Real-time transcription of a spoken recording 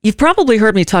You've probably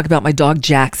heard me talk about my dog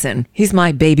Jackson. He's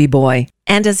my baby boy.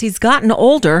 And as he's gotten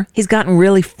older, he's gotten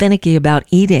really finicky about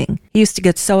eating. He used to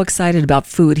get so excited about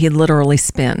food, he'd literally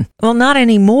spin. Well, not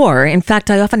anymore. In fact,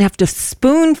 I often have to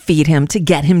spoon feed him to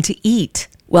get him to eat.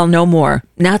 Well, no more.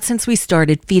 Not since we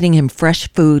started feeding him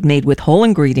fresh food made with whole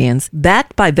ingredients,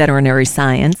 backed by veterinary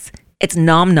science. It's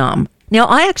Nom Nom. Now,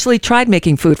 I actually tried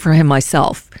making food for him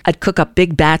myself. I'd cook up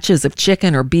big batches of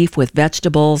chicken or beef with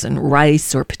vegetables and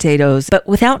rice or potatoes, but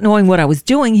without knowing what I was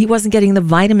doing, he wasn't getting the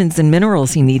vitamins and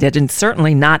minerals he needed, and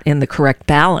certainly not in the correct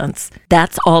balance.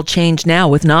 That's all changed now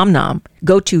with Nom Nom.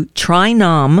 Go to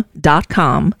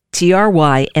trynom.com,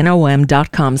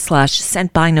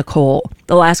 trynom.com/sent by Nicole.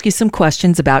 They'll ask you some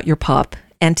questions about your pup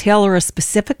and tailor a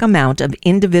specific amount of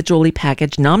individually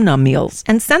packaged Nom Nom meals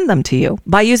and send them to you.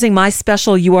 By using my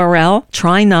special URL,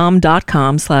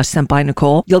 trynom.com/sent by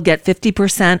Nicole, you'll get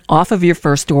 50% off of your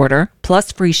first order,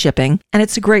 plus free shipping, and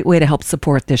it's a great way to help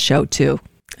support this show too.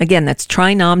 Again, that's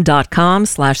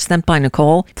trynom.com/sent by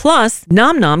Nicole. Plus,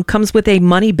 Nom Nom comes with a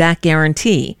money-back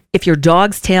guarantee. If your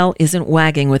dog's tail isn't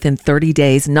wagging within 30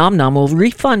 days, Nom Nom will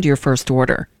refund your first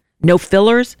order. No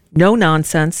fillers, no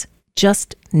nonsense,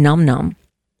 just Nom Nom.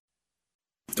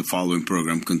 The following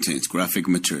program contains graphic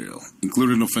material,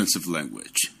 including offensive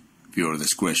language. Viewer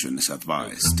discretion is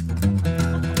advised.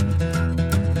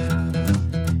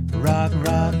 Rock,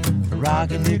 rock,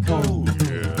 rockin' Nicole.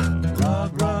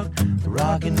 Rock, rock,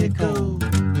 rockin' Nicole.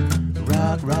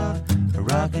 Rock, rock,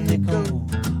 rockin' Nicole.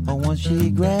 Oh, once she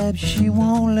grabs, she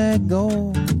won't let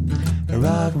go.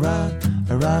 Rock, rock,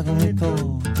 rockin'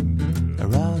 Nicole.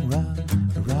 Rock, rock,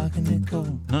 rockin'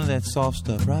 Nicole. None of that soft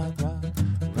stuff. Rock, rock,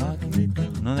 rockin' Nicole.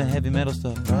 None of that heavy metal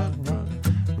stuff. Rock, rock,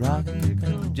 rockin'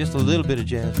 Nicole. Just a little bit of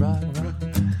jazz. Rock, rock,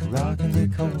 rockin'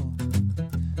 Nicole.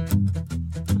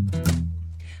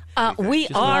 We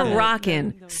are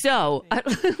rocking. So,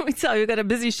 let me tell you, we've got a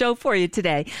busy show for you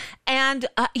today. And,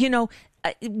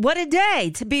 what a day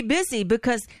to be busy,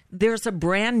 because there's a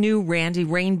brand new Randy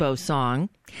Rainbow song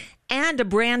and a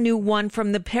brand new one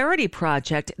from the Parody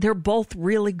Project. They're both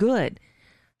really good.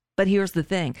 But here's the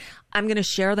thing. I'm going to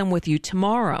share them with you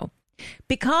tomorrow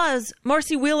because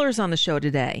Marcy Wheeler's on the show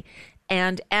today.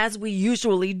 And as we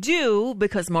usually do,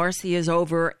 because Marcy is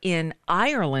over in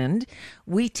Ireland,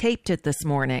 we taped it this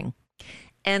morning.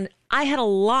 And I had a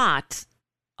lot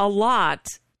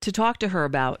to talk to her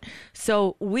about.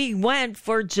 So we went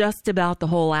for just about the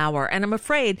whole hour. And I'm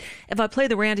afraid if I play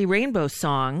the Randy Rainbow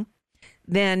song,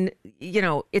 then,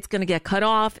 it's going to get cut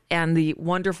off and the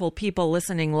wonderful people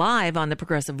listening live on the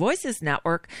Progressive Voices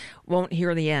Network won't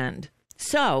hear the end.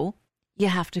 So you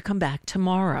have to come back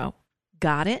tomorrow.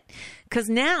 Got it? Because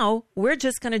now we're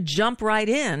just going to jump right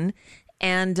in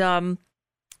and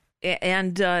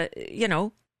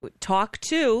talk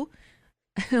to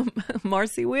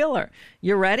Marcy Wheeler.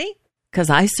 You ready? Because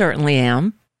I certainly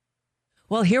am.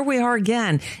 Well, here we are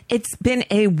again. It's been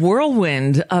a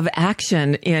whirlwind of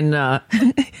action in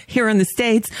here in the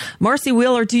States. Marcy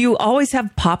Wheeler, do you always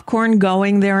have popcorn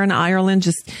going there in Ireland,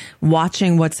 just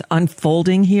watching what's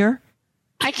unfolding here?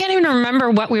 I can't even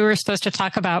remember what we were supposed to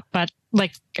talk about, but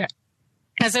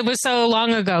as it was so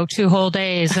long ago, 2 whole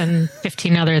days and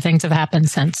 15 other things have happened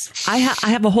since. I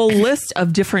have a whole list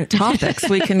of different topics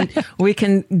we can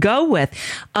go with.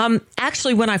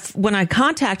 Actually, when I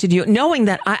contacted you, knowing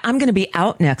that I'm going to be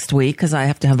out next week because I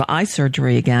have to have eye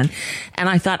surgery again, and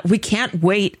I thought we can't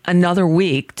wait another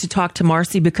week to talk to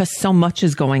Marcy because so much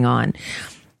is going on.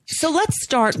 So let's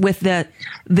start with the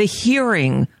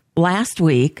hearing last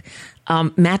week.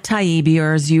 Matt Taibbi,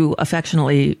 or as you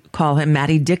affectionately call him,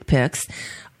 Matty Dick Pics,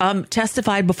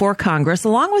 testified before Congress,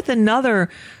 along with another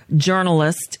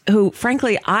journalist who,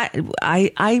 frankly,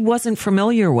 I wasn't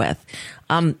familiar with.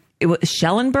 It was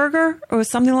Schellenberger or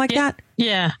something like that.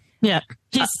 Yeah.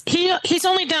 He's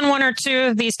only done 1 or 2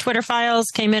 of these Twitter files,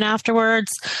 came in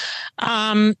afterwards,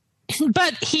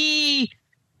 but he,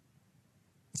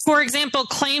 for example,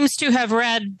 claims to have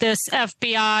read this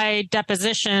FBI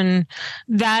deposition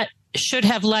that should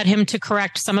have led him to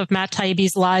correct some of Matt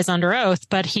Taibbi's lies under oath,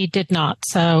 but he did not.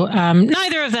 So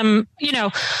neither of them,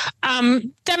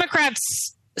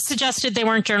 Democrats suggested they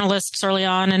weren't journalists early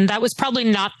on, and that was probably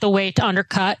not the way to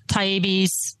undercut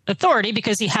Taibbi's authority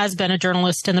because he has been a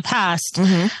journalist in the past.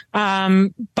 Mm-hmm.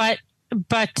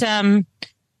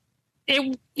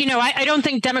 I don't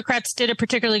think Democrats did a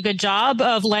particularly good job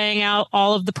of laying out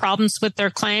all of the problems with their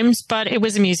claims, but it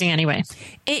was amusing anyway.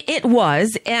 It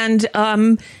was. And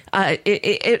there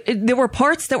were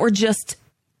parts that were just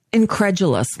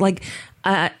incredulous. And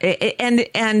I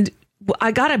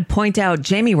got to point out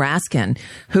Jamie Raskin,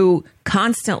 who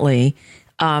constantly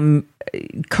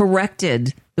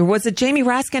corrected Was it Jamie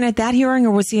Raskin at that hearing,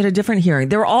 or was he at a different hearing?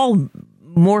 They're all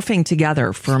morphing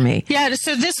together for me. Yeah,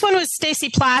 so this one was Stacey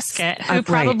Plaskett, who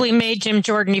probably made Jim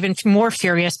Jordan even more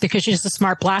furious because she's a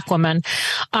smart black woman.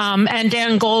 And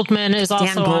Dan Goldman is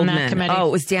also on that committee. Oh,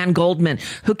 it was Dan Goldman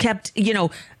who kept,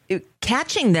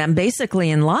 catching them basically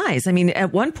in lies. I mean,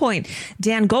 at one point,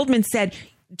 Dan Goldman said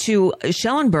to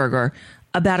Schellenberger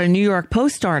about a New York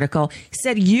Post article, he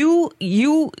said,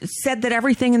 you said that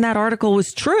everything in that article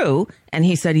was true. And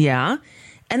he said, yeah.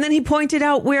 And then he pointed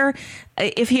out where,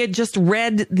 if he had just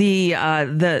read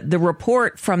the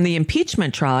report from the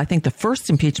impeachment trial, I think the first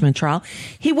impeachment trial,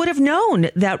 he would have known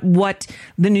that what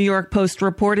the New York Post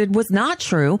reported was not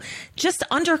true. Just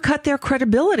undercut their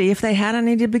credibility if they had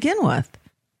any to begin with.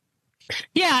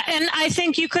 Yeah, and I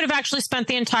think you could have actually spent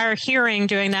the entire hearing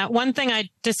doing that. One thing I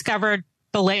discovered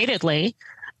belatedly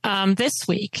this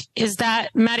week is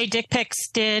that Maddie Dick Pics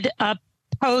did a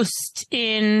post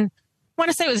in, I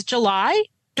want to say it was July,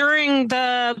 during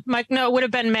it would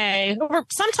have been May, or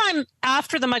sometime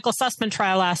after the Michael Sussman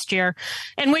trial last year,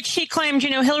 in which he claimed,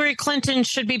 Hillary Clinton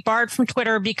should be barred from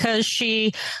Twitter because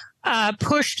she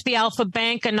pushed the Alpha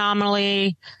Bank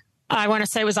anomaly. I want to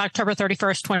say it was October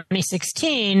 31st,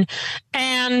 2016.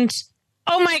 And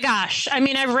oh my gosh. I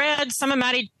mean, I've read some of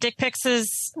Maddie Dick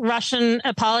Pics' Russian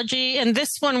apology, and this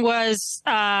one was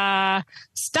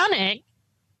stunning.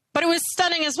 But it was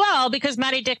stunning as well because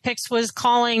Maddie Dick Pics was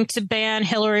calling to ban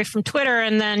Hillary from Twitter.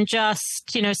 And then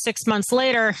just, 6 months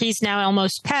later, he's now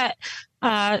Elmo's pet,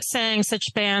 saying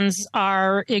such bans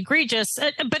are egregious.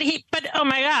 But oh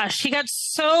my gosh, he got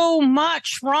so much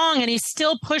wrong, and he's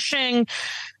still pushing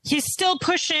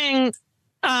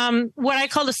what I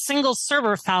call the single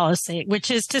server fallacy,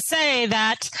 which is to say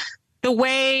that the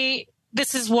way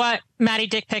this is what Maddie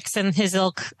Dick Pics and his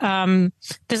ilk,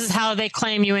 this is how they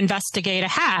claim you investigate a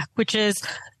hack, which is,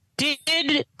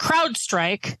 did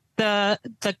CrowdStrike, the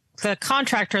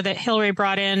contractor that Hillary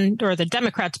brought in, or the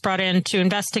Democrats brought in to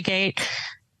investigate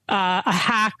a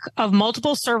hack of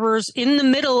multiple servers in the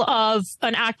middle of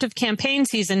an active campaign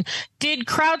season, did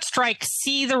CrowdStrike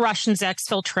see the Russians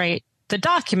exfiltrate the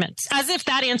documents? As if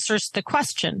that answers the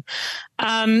question.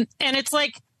 And it's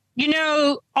like,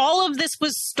 all of this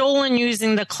was stolen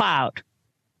using the cloud.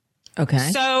 Okay.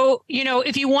 So,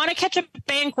 if you want to catch a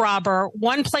bank robber,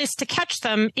 one place to catch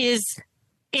them is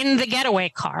in the getaway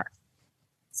car.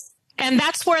 And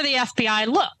that's where the FBI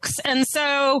looks. And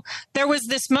so there was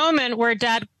this moment where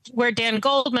Dan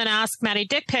Goldman asked Maddie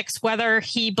Dick Pics whether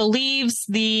he believes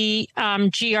the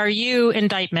GRU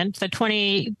indictment,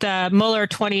 the Mueller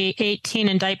 2018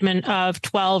 indictment of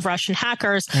 12 Russian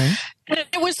hackers. Okay.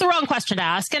 It was the wrong question to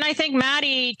ask. And I think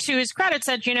Maddie, to his credit,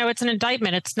 said, it's an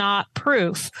indictment. It's not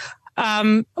proof.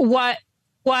 What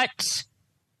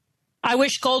I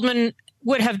wish Goldman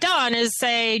would have done is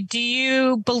say, do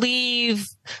you believe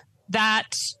that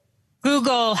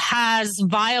Google has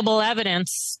viable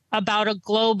evidence about a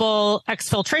global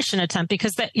exfiltration attempt?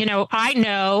 Because I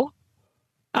know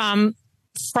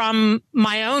from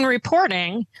my own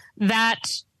reporting that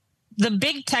the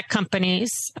big tech companies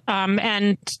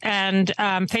and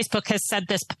Facebook has said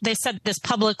this. They said this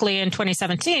publicly in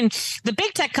 2017. The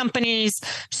big tech companies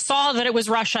saw that it was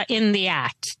Russia in the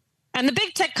act. And the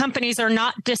big tech companies are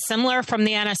not dissimilar from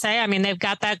the NSA. I mean, they've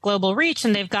got that global reach,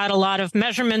 and they've got a lot of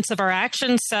measurements of our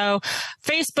actions. So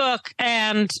Facebook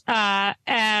and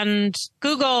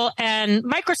Google and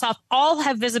Microsoft all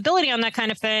have visibility on that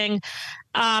kind of thing.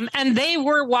 And they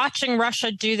were watching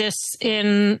Russia do this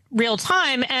in real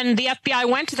time. And the FBI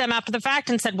went to them after the fact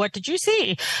and said, what did you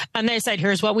see? And they said,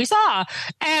 here's what we saw.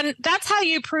 And that's how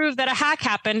you prove that a hack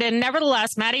happened. And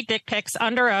nevertheless, Maddie Dick Pics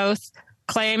under oath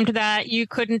claimed that you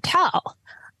couldn't tell.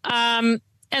 And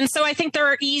so I think there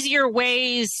are easier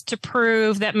ways to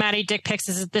prove that Maddie Dick Pics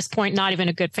is at this point not even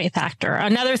a good faith actor.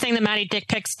 Another thing that Maddie Dick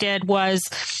Pics did was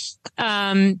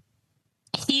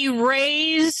he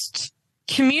raised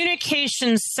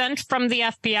communications sent from the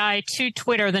FBI to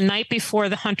Twitter the night before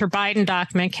the Hunter Biden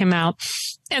document came out.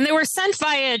 And they were sent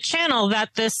via a channel that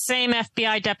this same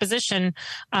FBI deposition,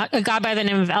 a guy by the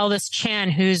name of Elvis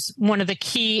Chan, who's one of the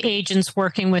key agents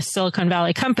working with Silicon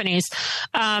Valley companies,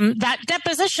 that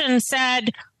deposition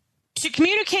said to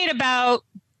communicate about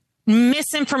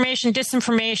misinformation,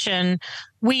 disinformation,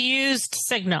 we used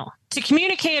Signal. To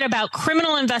communicate about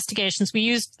criminal investigations, we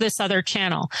used this other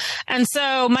channel. And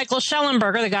so Michael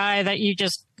Schellenberger, the guy that you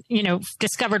just,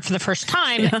 discovered for the first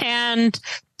time, and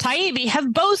Taibbi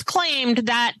have both claimed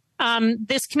that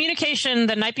this communication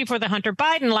the night before the Hunter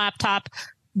Biden laptop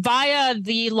via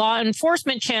the law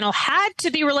enforcement channel had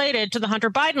to be related to the Hunter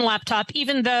Biden laptop,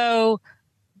 even though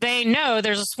they know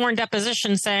there's a sworn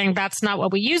deposition saying that's not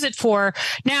what we use it for.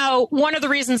 Now, one of the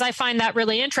reasons I find that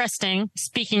really interesting,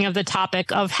 speaking of the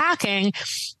topic of hacking,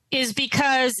 is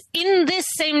because in this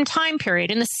same time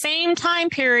period,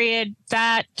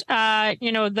 that,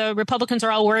 the Republicans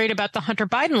are all worried about the Hunter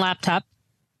Biden laptop,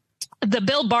 the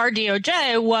Bill Barr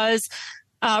DOJ was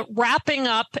wrapping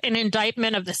up an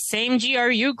indictment of the same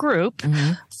GRU group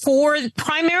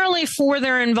primarily for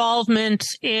their involvement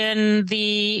in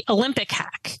the Olympic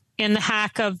hack, in the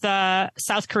hack of the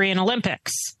South Korean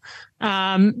Olympics. So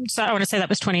I want to say that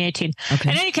was 2018.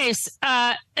 Okay. In any case,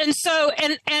 but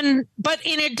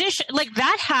in addition, like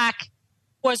that hack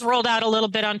was rolled out a little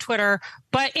bit on Twitter,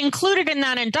 but included in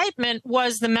that indictment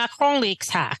was the Macron leaks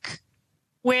hack,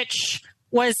 which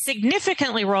was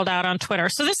significantly rolled out on Twitter.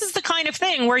 So this is the kind of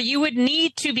thing where you would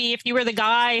need to be, if you were the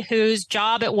guy whose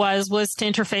job it was to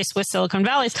interface with Silicon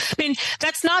Valley. I mean,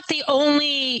 that's not the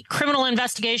only criminal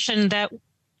investigation that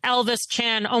Elvis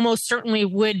Chan almost certainly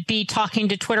would be talking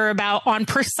to Twitter about on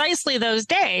precisely those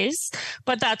days,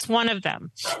 but that's one of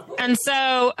them. And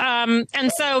so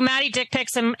Maddie Dick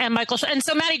Pics and Michael, and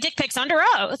so Maddie Dick Pics under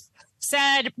oath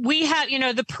said, we have,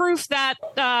 the proof that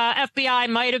FBI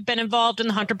might have been involved in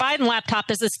the Hunter Biden laptop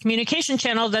is this communication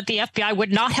channel that the FBI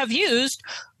would not have used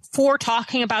for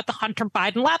talking about the Hunter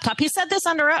Biden laptop. He said this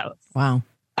under oath. Wow.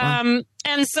 And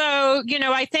so,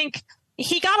 I think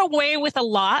he got away with a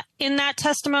lot in that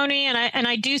testimony, and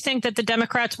I do think that the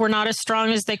Democrats were not as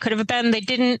strong as they could have been. They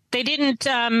didn't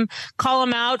call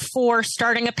him out for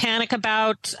starting a panic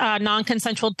about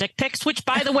non-consensual dick pics, which,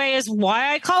 by the way, is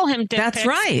why I call him dick pics. That's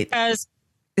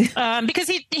right. Because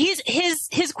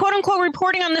his quote unquote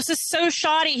reporting on this is so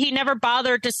shoddy. He never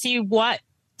bothered to see what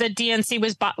the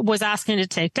DNC was asking to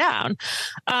take down.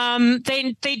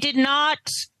 They did not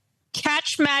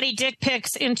catch Maddie Dick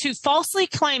Pics into falsely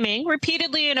claiming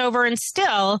repeatedly and over and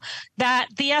still that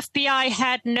the FBI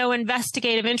had no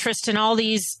investigative interest in all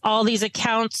these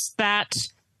accounts that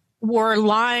were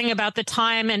lying about the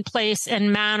time and place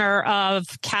and manner of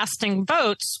casting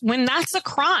votes, when that's a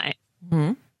crime.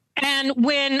 Mm-hmm. And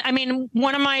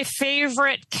one of my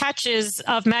favorite catches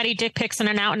of Maddie Dick Pics and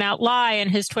an out-and-out lie in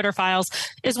his Twitter files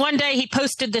is one day he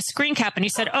posted this screen cap and he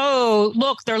said, "Oh,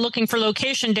 look, they're looking for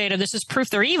location data. This is proof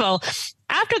they're evil."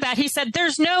 After that, he said,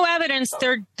 "There's no evidence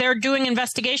they're doing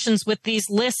investigations with these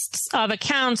lists of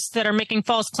accounts that are making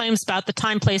false claims about the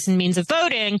time, place, and means of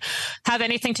voting have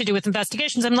anything to do with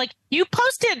investigations." I'm like, you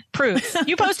posted proof.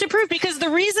 You posted proof because the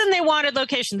reason they wanted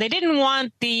location, they didn't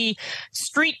want the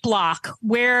street block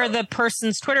where the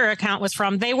person's Twitter account was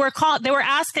from. They were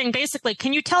asking basically,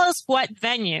 can you tell us what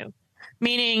venue?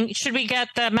 Meaning, should we get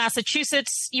the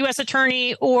Massachusetts U.S.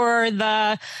 attorney or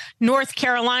the North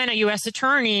Carolina U.S.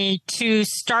 attorney to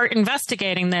start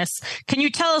investigating this? Can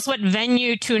you tell us what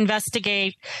venue to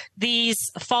investigate these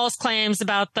false claims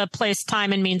about the place,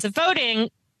 time, and means of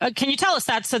voting? Can you tell us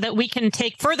that so that we can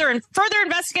take further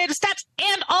investigative steps,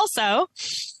 and also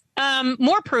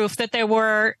more proof that they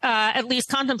were at least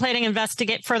contemplating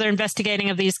further investigating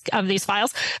of these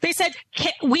files? They said,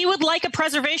 we would like a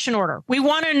preservation order. We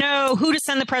want to know who to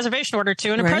send the preservation order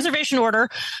to. And a preservation order,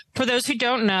 for those who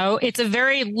don't know, it's a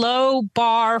very low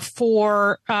bar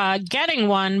for getting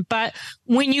one. But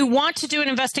when you want to do an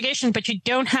investigation, but you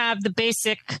don't have the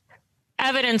basic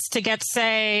evidence to get,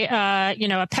 say,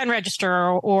 a pen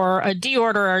register or a D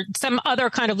order or some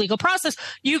other kind of legal process,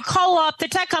 you call up the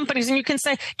tech companies and you can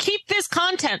say, keep this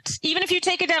content. Even if you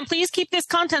take it down, please keep this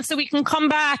content so we can come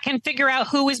back and figure out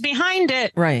who is behind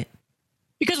it. Right.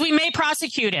 Because we may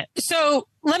prosecute it. So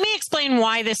let me explain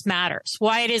why this matters,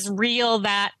 why it is real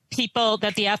that the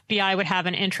FBI would have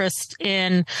an interest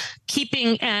in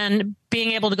keeping and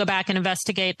being able to go back and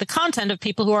investigate the content of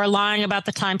people who are lying about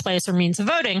the time, place, or means of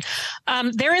voting.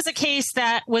 There is a case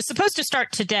that was supposed to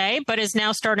start today, but is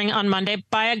now starting on Monday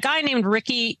by a guy named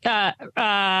Ricky.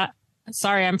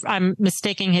 Sorry, I'm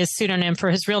mistaking his pseudonym for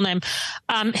his real name.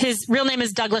 His real name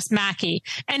is Douglas Mackey,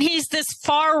 and he's this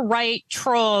far-right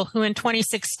troll who in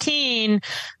 2016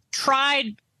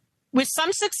 tried with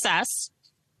some success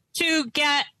to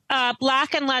get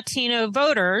Black and Latino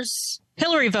voters,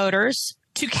 Hillary voters,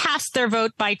 to cast their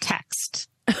vote by text.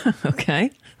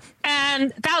 Okay.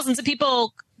 And thousands of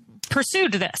people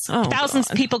pursued this. Thousands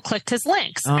of people clicked his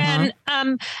links. And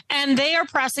they are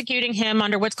prosecuting him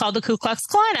under what's called the Ku Klux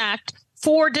Klan Act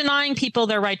for denying people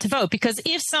their right to vote. Because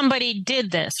if somebody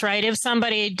did this,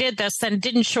 and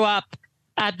didn't show up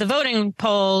at the voting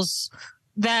polls,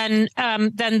 then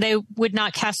they would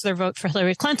not cast their vote for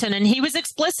Hillary Clinton. And he was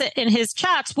explicit in his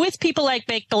chats with people like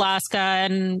Baked Alaska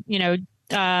and,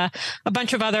 a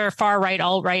bunch of other far-right,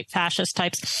 alt-right fascist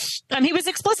types. He was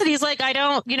explicit. He's like, I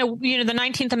don't, the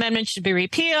 19th Amendment should be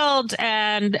repealed.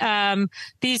 And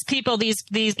these people,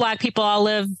 these black people all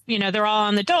live, they're all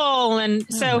on the dole. And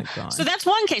so that's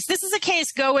one case. This is a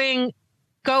case going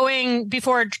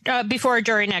before a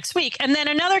jury next week. And then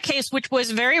another case, which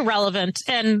was very relevant,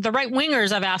 and the right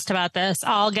wingers I've asked about this,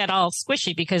 I'll get all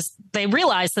squishy because they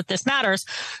realize that this matters.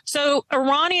 So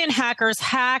Iranian hackers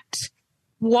hacked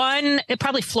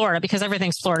probably Florida, because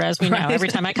everything's Florida, as we know. Right. Every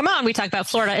time I come on, we talk about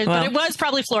Florida. But it was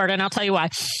probably Florida, and I'll tell you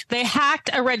why. They hacked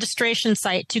a registration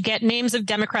site to get names of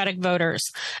Democratic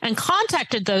voters and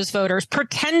contacted those voters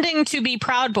pretending to be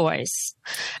Proud Boys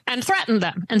and threatened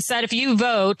them and said, if you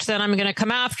vote, then I'm going to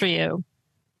come after you.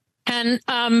 And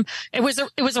it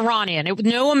was Iranian.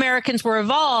 No Americans were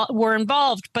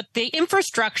involved, but the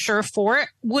infrastructure for it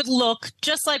would look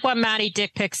just like what Maddie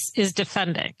Dick Pics is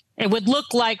defending. It would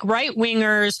look like right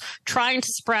wingers trying to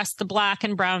suppress the black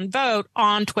and brown vote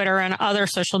on Twitter and other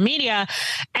social media.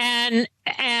 And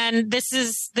this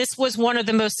was one of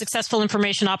the most successful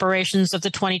information operations of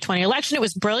the 2020 election. It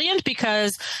was brilliant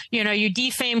because, you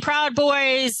defame Proud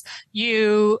Boys,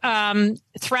 you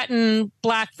threaten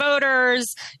black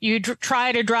voters, you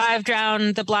try to drive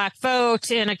down the black vote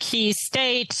in a key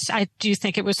state. I do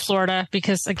think it was Florida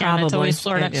because, again, Probably. It's always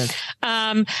Florida.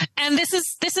 And this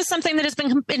is something that has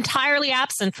been entirely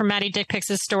absent from Maddie Dick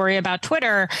Pics' story about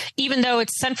Twitter, even though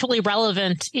it's centrally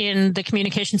relevant in the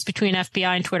communications between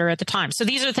FBI and Twitter at the time. So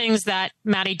these are things that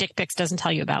Maddie Dick Pics doesn't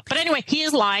tell you about. But anyway, he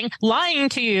is lying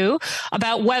to you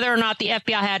about whether or not the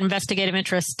FBI had investigative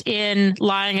interest in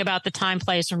lying about the time,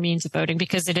 place, or means of voting,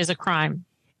 because it is a crime.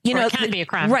 It can be a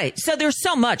crime. Right. So there's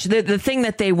so much. The thing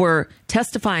that they were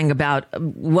testifying about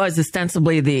was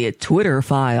ostensibly the Twitter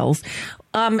files.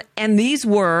 And these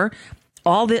were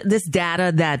all this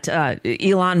data that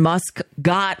Elon Musk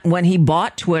got when he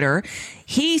bought Twitter.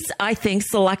 He's, I think,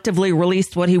 selectively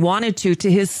released what he wanted to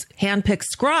his handpicked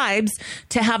scribes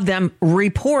to have them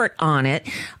report on it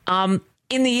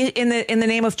in the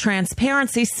name of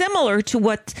transparency, similar to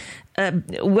what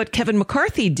Kevin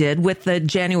McCarthy did with the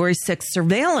January 6th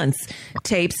surveillance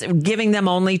tapes, giving them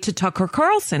only to Tucker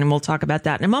Carlson, and we'll talk about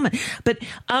that in a moment.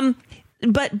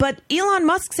 But Elon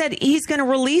Musk said he's going to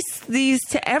release these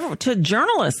to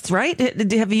journalists, right?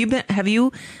 Have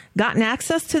you gotten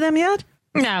access to them yet?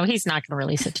 No, he's not going to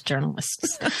release it to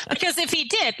journalists because if he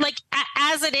did,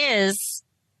 as it is,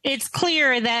 it's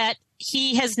clear that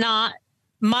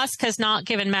Musk has not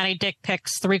given Maddie Dick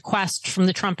Pics the request from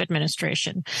the Trump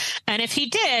administration. And if he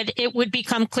did, it would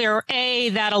become clear,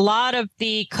 that a lot of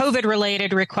the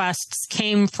COVID-related requests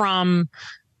came from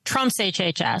Trump's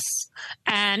HHS.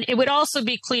 And it would also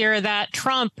be clear that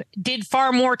Trump did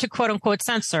far more to quote unquote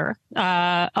censor,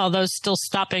 although still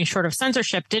stopping short of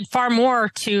censorship, did far more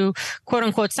to quote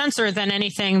unquote censor than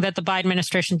anything that the Biden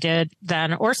administration did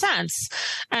then or since.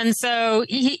 And so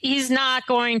he's not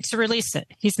going to release it.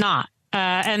 He's not.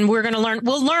 And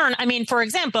we'll learn. I mean, for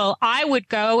example, I would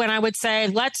go and I would say,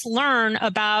 let's learn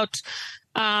about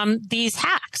these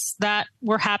hacks that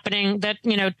were happening, that,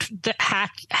 the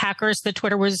hackers that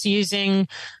Twitter was using,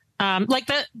 like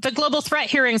the global threat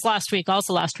hearings last week,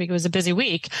 it was a busy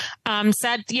week,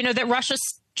 said, that Russia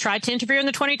tried to interfere in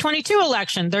the 2022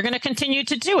 election. They're going to continue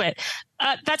to do it.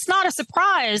 That's not a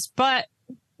surprise, but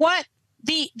what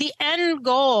the end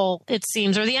goal, it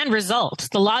seems, or the end result,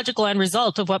 the logical end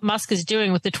result of what Musk is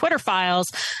doing with the Twitter files,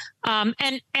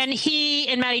 and he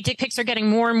and Maddie Dick Pics are getting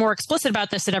more and more explicit about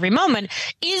this at every moment,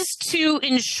 is to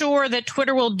ensure that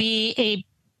Twitter will be a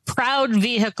proud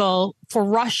vehicle for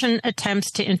Russian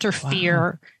attempts to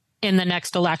interfere in the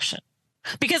next election.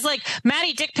 Because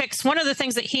Maddie Dick Pics, one of the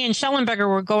things that he and Schellenberger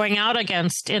were going out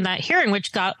against in that hearing,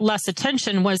 which got less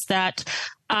attention, was that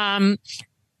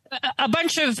a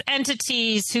bunch of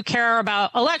entities who care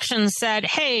about elections said,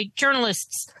 hey,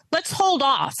 journalists, let's hold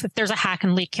off if there's a hack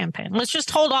and leak campaign. Let's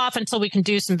just hold off until we can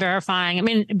do some verifying. I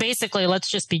mean, basically, let's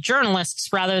just be journalists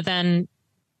rather than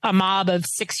a mob of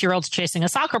 6-year-olds chasing a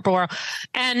soccer ball.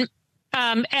 And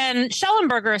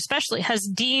Schellenberger especially has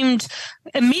deemed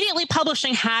immediately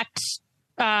publishing hacked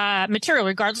material,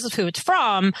 regardless of who it's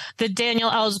from, the Daniel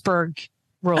Ellsberg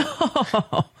rule.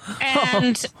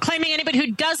 And claiming anybody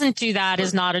who doesn't do that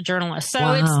is not a journalist.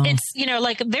 So it's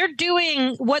they're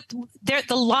doing the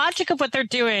logic of what they're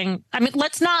doing. I mean,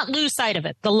 let's not lose sight of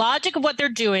it. The logic of what they're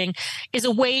doing is a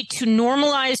way to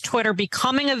normalize Twitter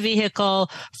becoming a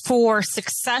vehicle for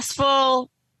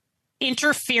successful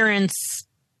interference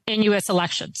in U.S.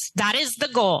 elections. That is the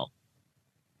goal.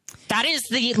 That is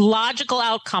the logical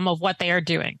outcome of what they are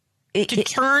doing. To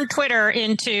turn Twitter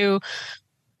into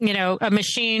a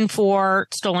machine for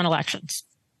stolen elections.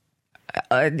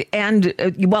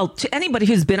 to anybody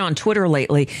who's been on Twitter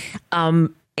lately,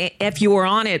 if you were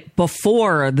on it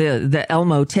before the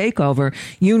Elmo takeover,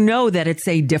 you know that it's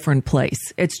a different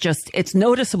place. It's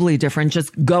noticeably different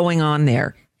just going on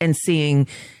there and seeing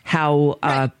how...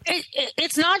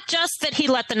 It's not just that he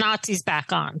let the Nazis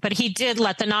back on, but he did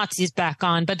let the Nazis back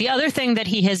on. But the other thing that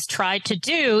he has tried to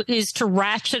do is to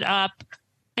ratchet up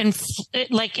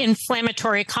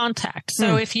inflammatory contact.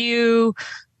 So if you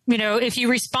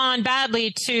respond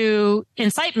badly to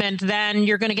incitement, then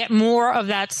you're going to get more of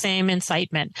that same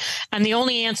incitement. And the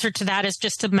only answer to that is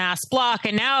just to mass block.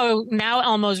 And now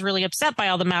Elmo's really upset by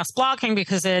all the mass blocking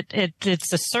because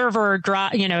it's a server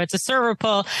drop, it's a server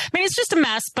pull. I mean, it's just a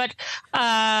mess. But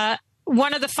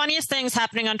one of the funniest things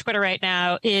happening on Twitter right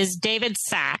now is David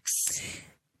Sachs.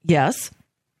 Yes.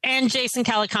 And Jason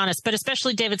Calacanis, but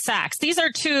especially David Sachs. These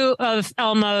are two of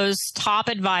Elmo's top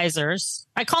advisors.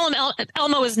 I call him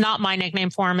Elmo is not my nickname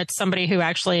for him. It's somebody who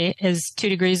actually is 2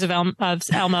 degrees of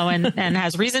Elmo and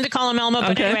has reason to call him Elmo.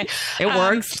 But anyway, it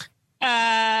works.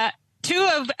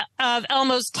 Two of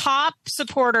Elmo's top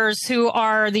supporters who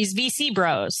are these VC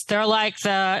bros. They're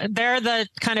the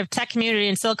kind of tech community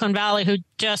in Silicon Valley who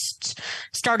just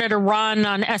started a run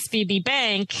on SVB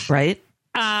Bank. Right.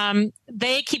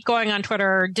 They keep going on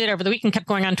Twitter, did over the weekend, kept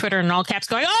going on Twitter in all caps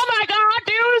going, oh my God,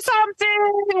 do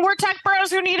something. We're tech bros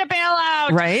who need a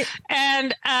bailout. Right.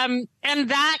 And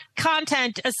that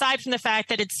content, aside from the fact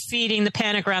that it's feeding the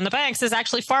panic around the banks, is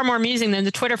actually far more amusing than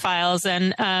the Twitter files.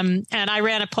 And I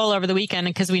ran a poll over the weekend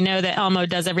because we know that Elmo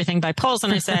does everything by polls.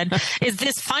 And I said, is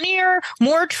this funnier,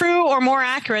 more true, or more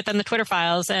accurate than the Twitter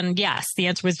files? And yes, the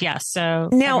answer was yes. So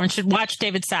now, everyone should watch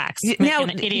David Sachs make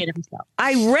an idiot of himself.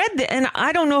 I read, and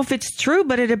I don't know if it's true,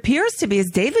 but it appears to be. Is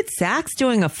David Sachs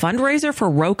doing a fundraiser for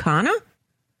Ro Khanna?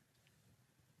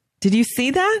 Did you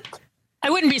see that? I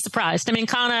wouldn't be surprised. I mean,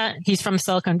 Khanna, he's from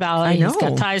Silicon Valley. I know. He's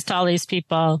got ties to all these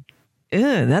people.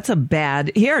 Ew, that's a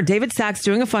bad... Here, David Sachs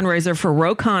doing a fundraiser for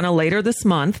Ro Khanna later this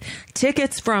month.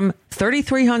 Tickets from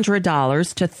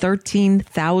 $3,300 to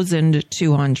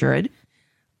 $13,200.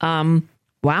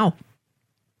 Wow.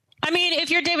 I mean, if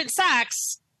you're David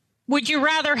Sachs, would you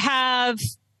rather have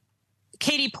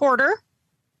Katie Porter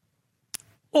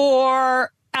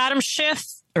or Adam Schiff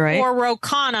or Ro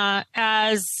Khanna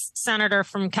as senator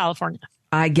from California?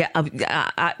 I'm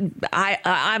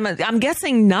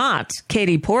guessing not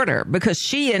Katie Porter, because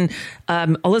she and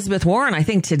Elizabeth Warren, I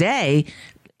think today,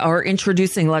 are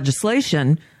introducing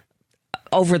legislation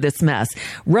over this mess.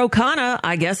 Ro Khanna,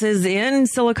 I guess, is in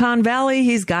Silicon Valley.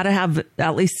 He's got to have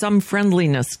at least some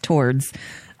friendliness towards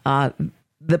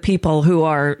the people who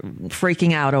are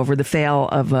freaking out over the fail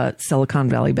of Silicon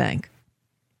Valley Bank.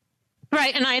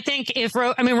 Right. And I think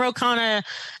Ro Khanna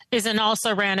is an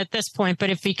also ran at this point, but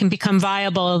if he can become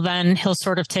viable, then he'll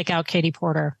sort of take out Katie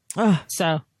Porter. Oh,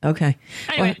 so. Okay.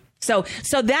 Anyway. Well,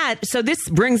 so this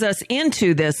brings us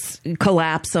into this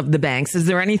collapse of the banks. Is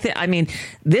there anything, I mean,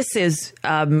 this is,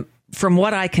 from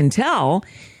what I can tell,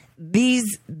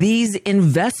 these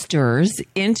investors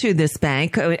into this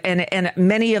bank, and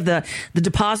many of the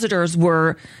depositors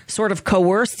were sort of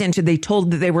coerced into,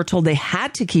 they were told they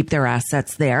had to keep their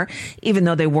assets there, even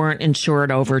though they weren't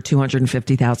insured over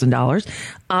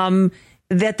 $250,000.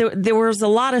 That there was a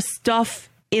lot of stuff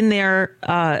in there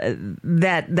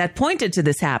that pointed to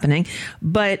this happening,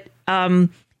 but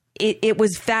it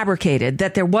was fabricated,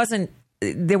 that there was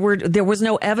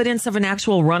no evidence of an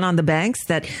actual run on the banks,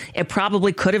 that it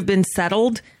probably could have been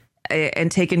settled and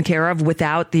taken care of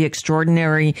without the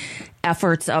extraordinary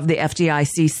efforts of the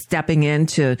FDIC stepping in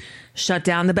to shut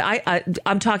down the.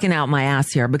 I'm talking out my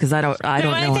ass here because I don't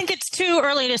know. I think it's too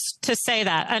early to say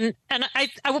that, and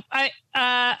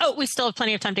we still have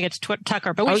plenty of time to get to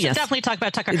Tucker, but we should definitely talk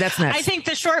about Tucker. That's next. I think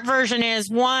the short version is,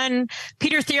 one,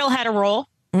 Peter Thiel had a role.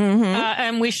 Mm-hmm.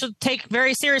 And we should take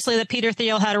very seriously that Peter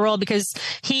Thiel had a role, because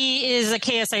he is a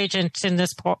KS agent in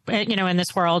this, in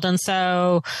this world. And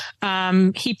so,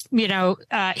 he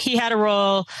had a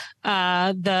role.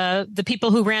 The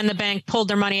people who ran the bank pulled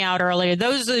their money out earlier.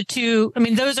 Those are two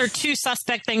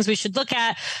suspect things we should look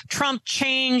at. Trump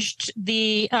changed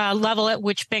the level at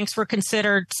which banks were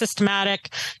considered systematic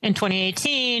in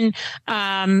 2018.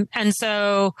 And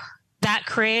so that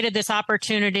created this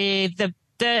opportunity.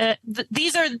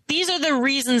 These are the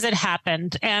reasons it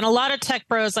happened. And a lot of tech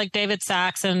bros like David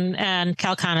Sachs and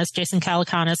Jason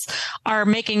Calacanis, are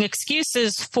making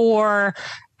excuses for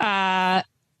how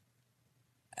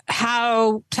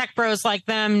tech bros like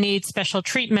them need special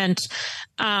treatment.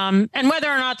 And whether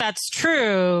or not that's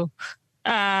true,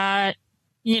 you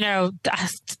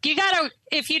gotta,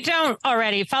 if you don't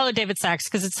already, follow David Sachs,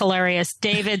 because it's hilarious.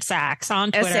 David Sachs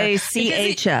on Twitter.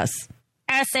 SACHS.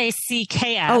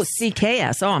 SACKS. Oh,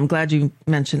 CKS. Oh, I'm glad you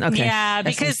mentioned. Okay. Yeah,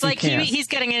 because SACKS. he's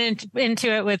getting into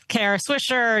it with Kara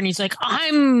Swisher, and he's like,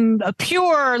 I'm a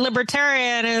pure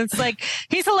libertarian. And it's like,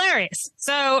 he's hilarious.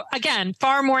 So again,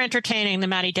 far more entertaining than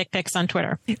Maddie dick pics on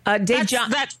Twitter. That's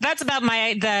about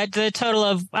the total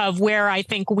of where I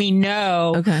think we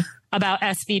know about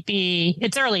SVP.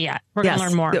 It's early yet. We're going to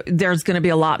learn more. There's going to be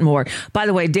a lot more. By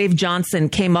the way, Dave Johnson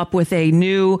came up with a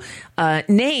new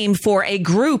name for a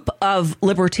group of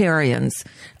libertarians.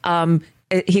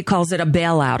 He calls it a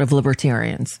bailout of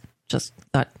libertarians. Just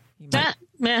thought.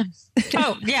 Yeah.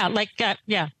 Oh, yeah.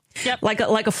 Yep. Like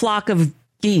a flock of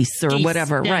geese or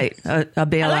whatever. Yeah. Right. A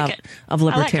bailout of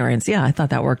libertarians. Yeah, I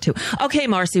thought that worked too. Okay,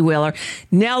 Marcy Wheeler.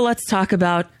 Now let's talk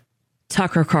about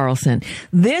Tucker Carlson.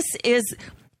 This is...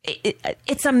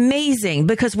 It's amazing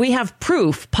because we have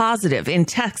proof positive in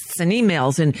texts and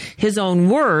emails and his own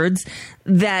words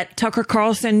that Tucker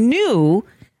Carlson knew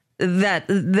that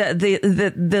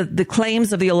the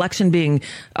claims of the election being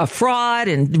a fraud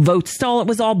and votes stolen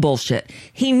was all bullshit.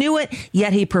 He knew it,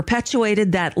 yet he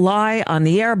perpetuated that lie on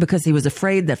the air because he was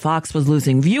afraid that Fox was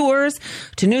losing viewers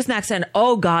to Newsmax, and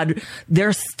oh God,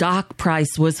 their stock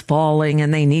price was falling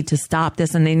and they need to stop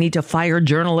this and they need to fire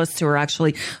journalists who are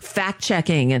actually fact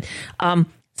checking. And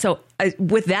so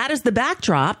with that as the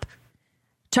backdrop,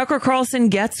 Tucker Carlson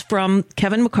gets from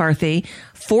Kevin McCarthy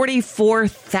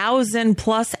 44,000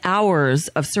 plus hours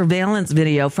of surveillance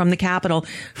video from the Capitol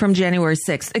from January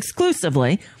 6th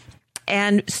exclusively,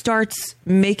 and starts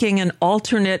making an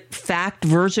alternate fact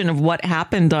version of what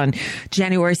happened on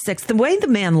January 6th. The way the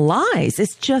man lies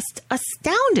is just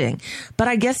astounding. But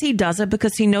I guess he does it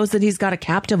because he knows that he's got a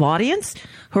captive audience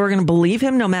who are going to believe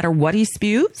him no matter what he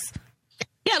spews.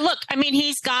 Yeah, look, I mean,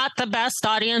 he's got the best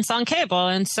audience on cable.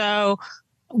 And so,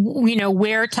 you know,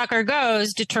 where Tucker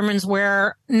goes determines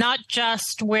where, not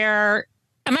just where.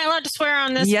 Am I allowed to swear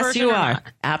on this? Yes, version you or are. not?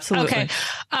 Absolutely.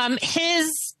 Okay.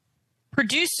 His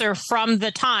producer from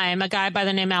the time, a guy by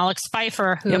the name Alex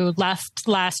Pfeiffer, who left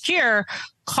last year,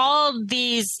 called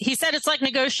these, he said it's like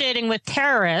negotiating with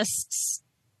terrorists,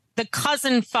 the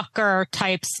cousin fucker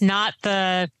types, not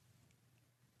the,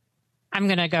 I'm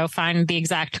going to go find the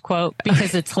exact quote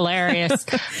because it's hilarious.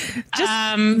 Just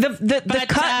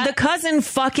the cousin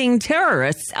fucking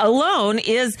terrorists alone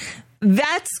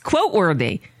that's quote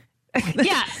worthy.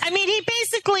 Yeah. I mean, he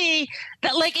basically,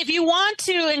 like, if you want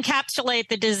to encapsulate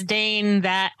the disdain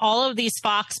that all of these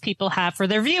Fox people have for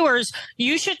their viewers,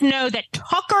 you should know that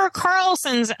Tucker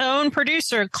Carlson's own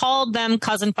producer called them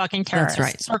cousin fucking terrorists.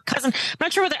 That's right. Or cousin. I'm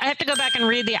not sure whether I have to go back and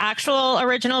read the actual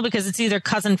original because it's either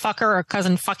cousin fucker or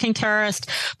cousin fucking terrorist.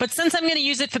 But since I'm going to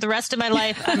use it for the rest of my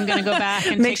life, I'm going to go back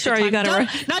and make sure you got it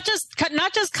right. Not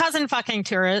just cousin fucking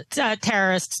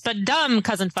terrorists, but dumb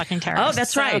cousin fucking terrorists. Oh,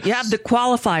 that's right. You have the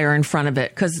qualifier in front of it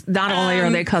because not only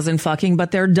are they cousin fucking, but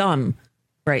they're dumb.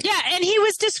 Right. Yeah. And he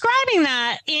was describing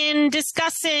that in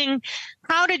discussing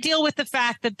how to deal with the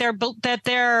fact that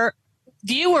their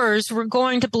viewers were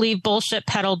going to believe bullshit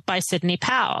peddled by Sidney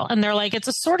Powell. And they're like, it's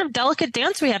a sort of delicate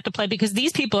dance we have to play because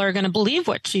these people are going to believe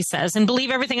what she says and believe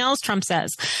everything else Trump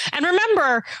says. And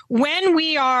remember, when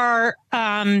we are,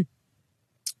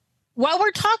 what we're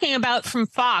talking about from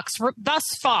Fox thus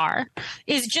far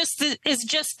is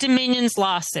just Dominion's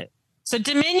lawsuit. So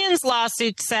Dominion's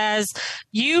lawsuit says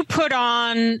you put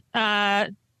on, I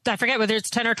forget whether it's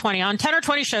 10 or 20, on 10 or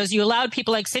 20 shows, you allowed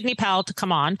people like Sidney Powell to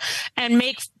come on and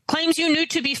make claims you knew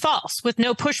to be false with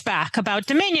no pushback about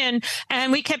Dominion.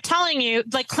 And we kept telling you,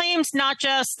 like, claims not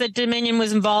just that Dominion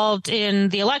was involved in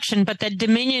the election, but that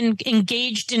Dominion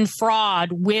engaged in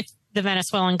fraud with the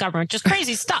Venezuelan government. Just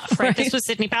crazy stuff, right? This was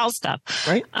Sidney Powell stuff.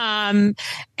 Right. And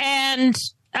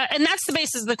that's the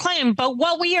basis of the claim. But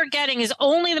what we are getting is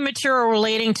only the material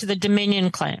relating to the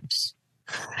Dominion claims.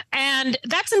 And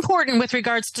that's important with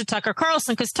regards to Tucker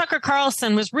Carlson, because Tucker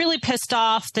Carlson was really pissed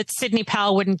off that Sidney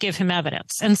Powell wouldn't give him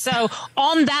evidence. And so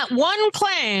on that one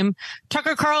claim,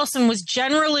 Tucker Carlson was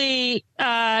generally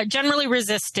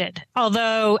resisted.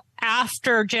 Although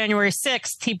after January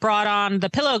 6th, he brought on the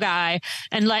pillow guy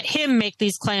and let him make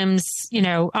these claims,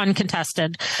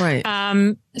 uncontested. Right.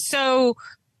 So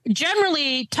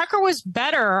generally, Tucker was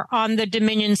better on the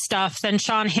Dominion stuff than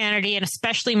Sean Hannity and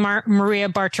especially Maria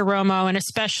Bartiromo and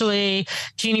especially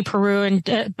Jeannie Peru and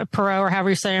Perot, or however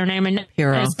you say her name, and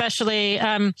especially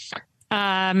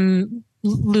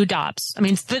Lou Dobbs. I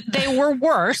mean, they were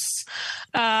worse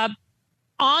on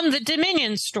the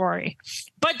Dominion story.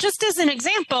 But just as an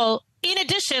example, in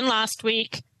addition, last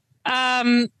week,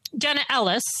 Jenna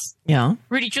Ellis,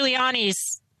 Rudy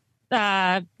Giuliani's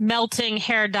melting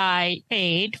hair dye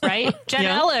aide, right? Jenna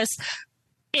Ellis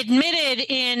admitted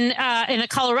in a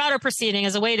Colorado proceeding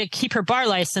as a way to keep her bar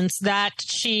license that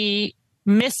she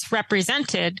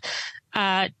misrepresented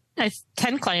 10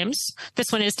 claims.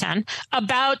 This one is 10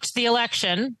 about the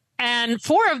election, and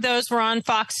 4 of those were on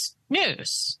Fox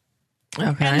News.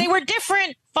 Okay. And they were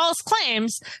different false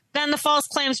claims than the false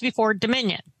claims before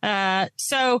Dominion.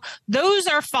 So those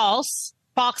are false.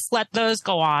 Fox let those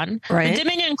go on. Right. The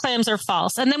Dominion claims are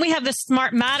false. And then we have the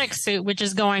Smartmatic suit, which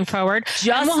is going forward.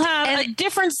 And we'll have a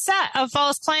different set of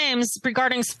false claims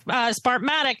regarding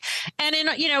Smartmatic. And in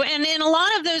a lot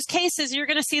of those cases, you're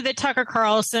going to see that Tucker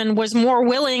Carlson was more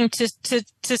willing to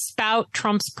spout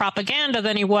Trump's propaganda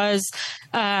than he was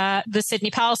the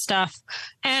Sidney Powell stuff.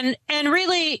 And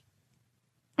really,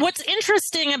 what's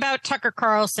interesting about Tucker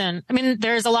Carlson, I mean,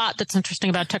 there's a lot that's interesting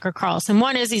about Tucker Carlson.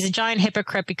 One is he's a giant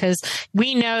hypocrite because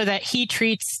we know that he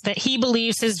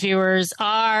believes his viewers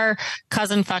are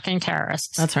cousin fucking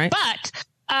terrorists. That's right. But,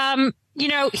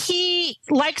 he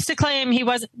likes to claim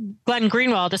Glenn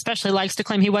Greenwald especially likes to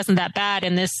claim he wasn't that bad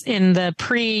in the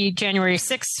pre-January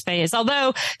 6th phase.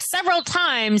 Although several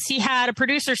times he had a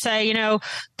producer say,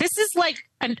 this is like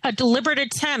a deliberate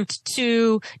attempt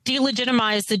to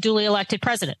delegitimize the duly elected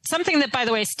president. Something that, by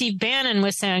the way, Steve Bannon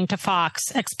was saying to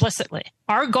Fox explicitly.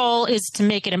 Our goal is to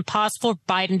make it impossible for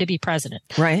Biden to be president.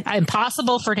 Right.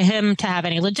 Impossible for him to have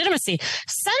any legitimacy.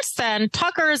 Since then,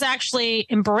 Tucker has actually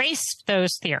embraced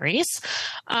those theories.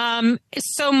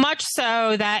 So much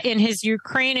so that in his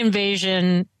Ukraine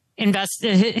invasion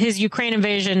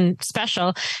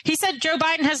special, he said Joe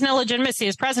Biden has no legitimacy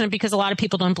as president because a lot of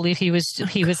people don't believe he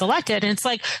was elected. And it's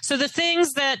like, so the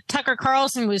things that Tucker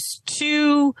Carlson was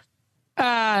too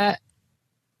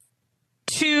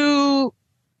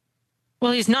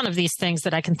well, he's none of these things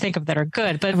that I can think of that are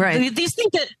good, but right. These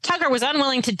things that Tucker was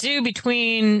unwilling to do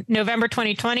between November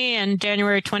 2020 and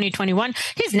January 2021,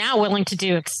 he's now willing to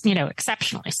do,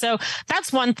 exceptionally. So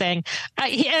that's one thing.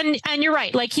 And you're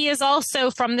right. Like, he has also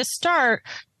from the start,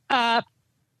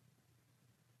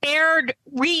 aired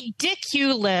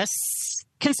ridiculous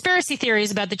conspiracy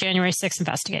theories about the January 6th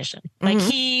investigation. Like,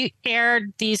 he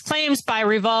aired these claims by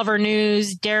Revolver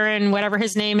News, Darren, whatever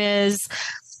his name is,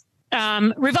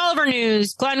 Revolver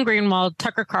News, Glenn Greenwald,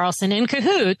 Tucker Carlson in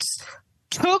cahoots,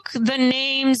 took the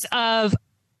names of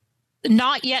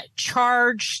not yet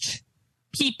charged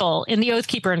people in the Oath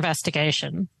Keeper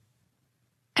investigation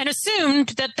and assumed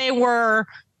that they were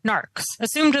narcs,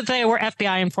 assumed that they were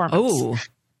FBI informants. Oh.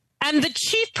 And the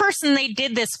chief person they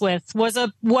did this with was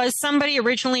somebody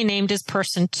originally named as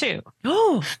Person 2.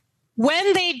 Oh.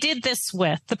 When they did this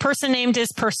with, the person named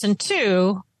as Person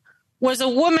 2 was a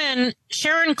woman,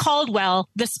 Sharon Caldwell,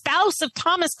 the spouse of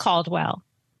Thomas Caldwell,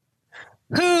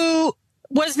 who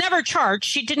was never charged.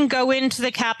 She didn't go into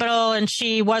the Capitol and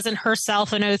she wasn't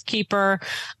herself an Oath Keeper.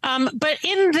 But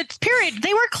in the period,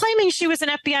 they were claiming she was an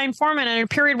FBI informant in a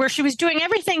period where she was doing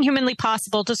everything humanly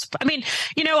possible to,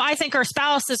 I think her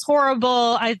spouse is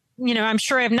horrible. I'm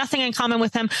sure I have nothing in common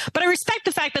with him, but I respect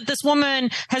the fact that this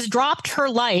woman has dropped her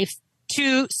life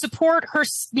to support her,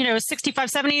 65,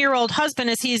 70-year-old husband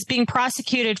as he's being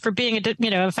prosecuted for being,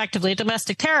 effectively a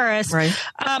domestic terrorist. Right.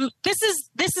 This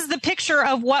is the picture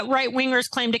of what right-wingers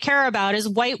claim to care about, is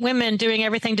white women doing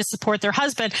everything to support their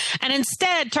husband. And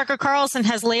instead, Tucker Carlson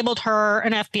has labeled her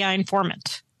an FBI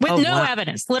informant. With no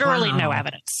evidence, literally no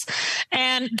evidence.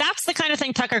 And that's the kind of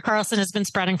thing Tucker Carlson has been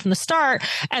spreading from the start.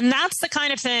 And that's the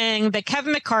kind of thing that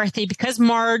Kevin McCarthy, because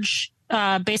Marge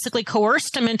basically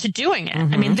coerced him into doing it.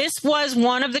 I mean, this was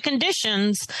one of the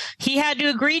conditions he had to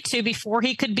agree to before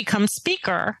he could become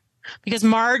speaker, because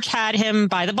Marge had him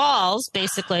by the balls,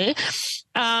 basically.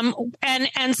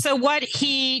 And so what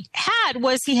he had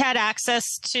was he had access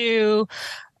to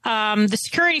the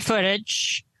security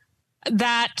footage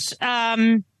that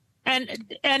and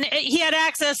he had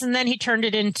access, and then he turned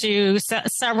it into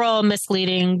several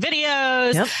misleading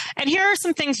videos. Yep. And here are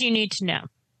some things you need to know.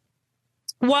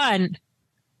 One,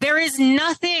 there is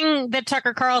nothing that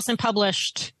Tucker Carlson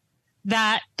published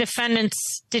that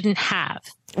defendants didn't have.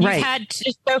 Right.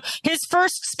 So his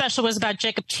first special was about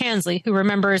Jacob Chansley, who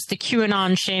remembers the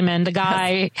QAnon shaman, the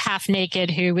guy half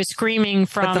naked who was screaming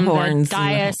from the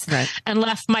dais and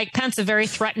left Mike Pence a very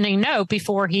threatening note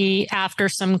before he, after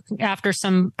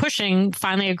some pushing,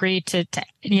 finally agreed to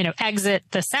exit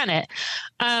the Senate.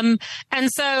 And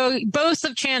so both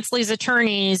of Chansley's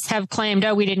attorneys have claimed,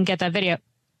 we didn't get that video.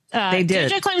 They did.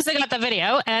 DJ claims they got the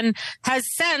video and has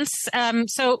since.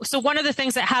 So one of the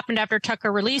things that happened after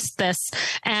Tucker released this,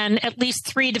 and at least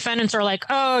 3 defendants are like,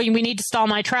 we need to stall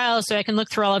my trial so I can look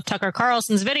through all of Tucker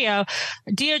Carlson's video.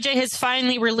 DOJ has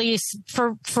finally released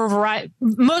for variety,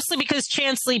 mostly because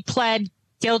Chansley pled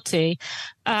guilty.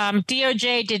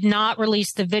 DOJ did not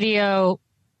release the video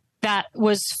that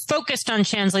was focused on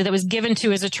Chansley, that was given to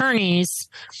his attorneys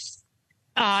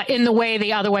in the way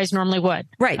they otherwise normally would.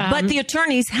 Right. But the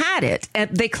attorneys had it. And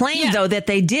they claimed, though, that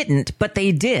they didn't, but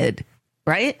they did.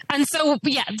 Right. And so,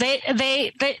 yeah,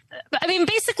 I mean,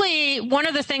 basically, one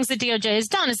of the things that DOJ has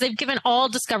done is they've given all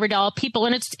discovery to all people,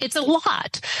 and it's a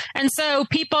lot. And so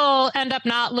people end up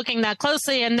not looking that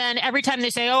closely. And then every time they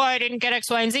say, oh, I didn't get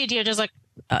X, Y, and Z, DOJ's like,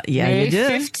 May you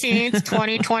did. 15th,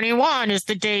 2021 is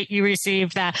the date you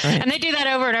received that. Right. And they do that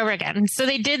over and over again. So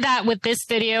they did that with this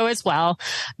video as well.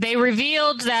 They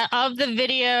revealed that of the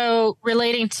video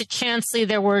relating to Chansley,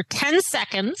 there were 10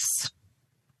 seconds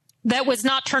that was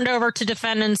not turned over to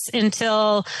defendants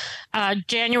until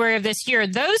January of this year.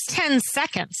 Those 10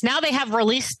 seconds, now they have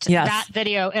released that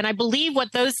video. And I believe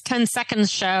what those 10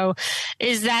 seconds show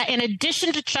is that in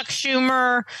addition to Chuck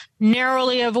Schumer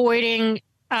narrowly avoiding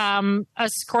a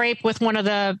scrape with one of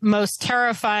the most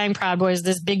terrifying Proud Boys,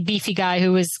 this big beefy guy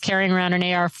who was carrying around an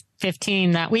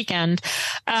AR-15 that weekend.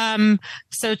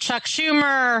 So Chuck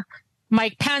Schumer,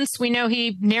 Mike Pence, we know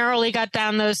he narrowly got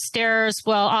down those stairs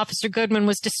while Officer Goodman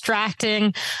was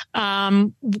distracting.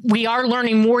 We are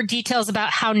learning more details about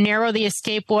how narrow the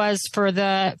escape was for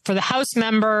the House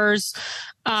members.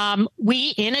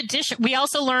 We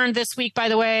also learned this week, by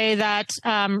the way, that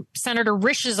Senator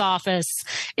Risch's office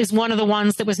is one of the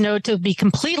ones that was known to be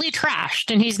completely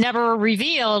trashed, and he's never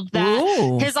revealed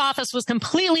that his office was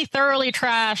completely, thoroughly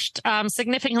trashed,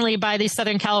 significantly by the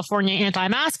Southern California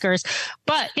anti-maskers.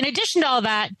 But in addition to all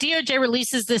that, DOJ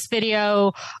releases this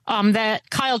video that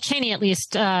Kyle Cheney, at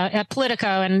least at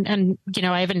Politico, and you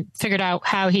know, I haven't figured out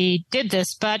how he did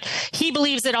this, but he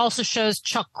believes it also shows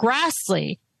Chuck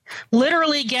Grassley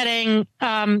literally getting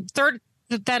third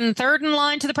in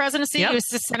line to the presidency. He was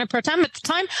the Senate pro tem at the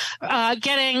time,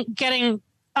 getting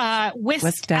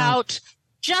whisked out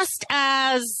just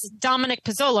as Dominic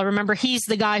Pizzola. Remember, he's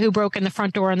the guy who broke in the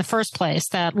front door in the first place,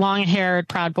 that long-haired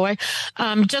Proud Boy.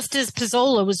 Just as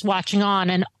Pizzola was watching on,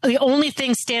 and the only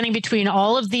thing standing between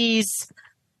all of these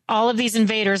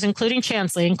invaders, including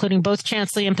Chansley, including both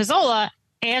Chansley and Pizzola,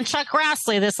 and Chuck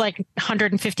Grassley, this like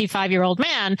 155-year-old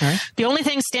man, the only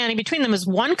thing standing between them is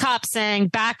one cop saying,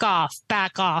 back off,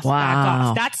 back off, back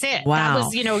off. That's it. That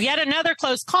was, yet another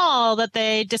close call that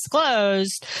they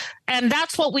disclosed. And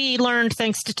that's what we learned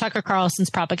thanks to Tucker Carlson's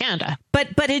propaganda.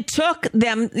 But it took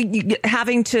them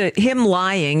him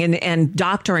lying and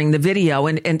doctoring the video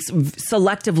and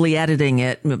selectively editing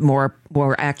it more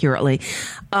accurately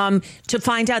to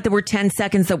find out there were 10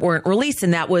 seconds that weren't released.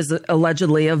 And that was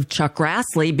allegedly of Chuck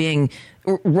Grassley being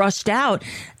rushed out.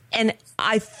 And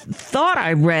I thought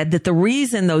I read that the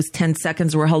reason those 10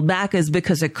 seconds were held back is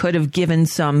because it could have given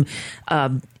some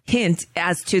hint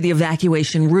as to the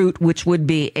evacuation route, which would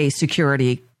be a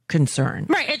security concern.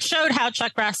 Right. It showed how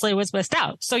Chuck Grassley was whisked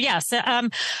out. So yes.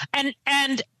 And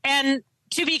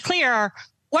to be clear,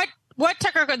 what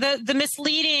Tucker, the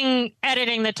misleading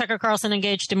editing that Tucker Carlson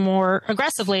engaged in more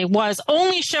aggressively was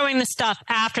only showing the stuff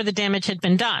after the damage had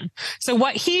been done. So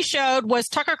what he showed was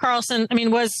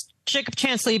was Jacob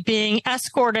Chansley being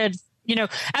escorted.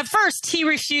 At first he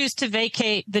refused to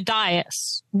vacate the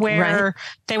dais where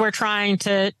they were trying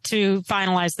to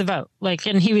finalize the vote.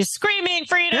 And he was screaming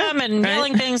freedom and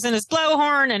yelling things in his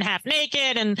blowhorn and half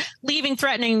naked and leaving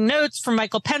threatening notes from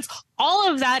Michael Pence. All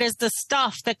of that is the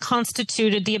stuff that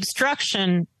constituted the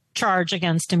obstruction charge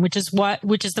against him, which is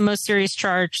the most serious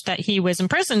charge that he was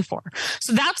imprisoned for.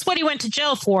 So that's what he went to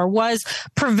jail for, was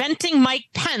preventing Mike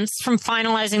Pence from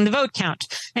finalizing the vote count.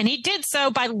 And he did so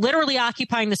by literally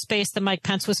occupying the space that Mike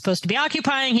Pence was supposed to be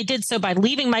occupying. He did so by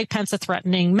leaving Mike Pence a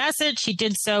threatening message. He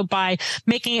did so by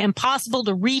making it impossible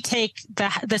to retake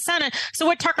the Senate. So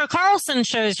what Tucker Carlson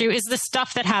shows you is the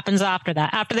stuff that happens after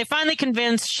that. After they finally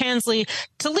convince Chansley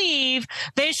to leave,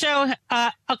 they show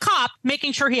a cop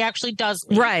making sure he actually does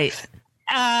leave. Right.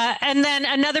 And then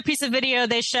another piece of video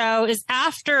they show is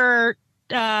after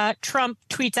Trump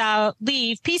tweets out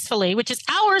 "leave peacefully," which is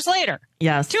hours later.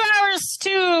 Yes.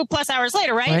 2 plus hours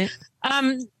later, right?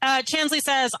 Chansley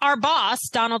says, our boss,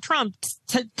 Donald Trump,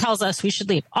 tells us we should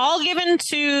leave. All given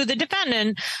to the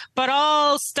defendant, but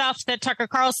all stuff that Tucker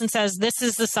Carlson says, this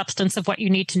is the substance of what you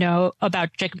need to know about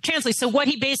Jacob Chansley. So what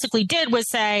he basically did was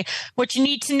say, what you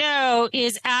need to know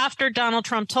is after Donald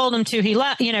Trump told him to, he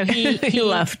left. He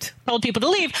left. Told people to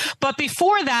leave. But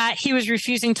before that, he was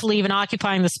refusing to leave and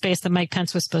occupying the space that Mike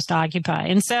Pence was supposed to occupy.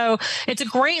 And so it's a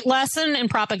great lesson in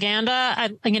propaganda.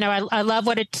 I love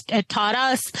what it taught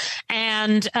us.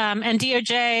 And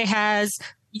DOJ has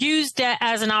used it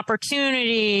as an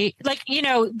opportunity.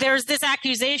 There's this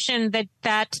accusation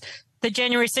that the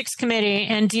January 6th committee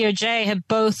and DOJ have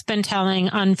both been telling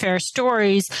unfair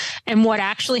stories. And what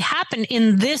actually happened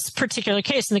in this particular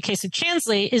case, in the case of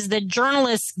Chansley, is that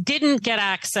journalists didn't get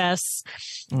access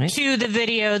to the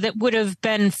video that would have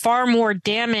been far more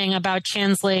damning about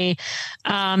Chansley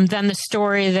than the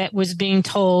story that was being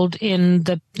told in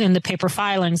the paper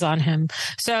filings on him.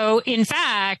 So, in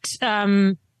fact,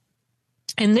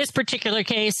 in this particular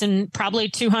case, and probably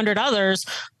 200 others,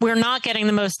 we're not getting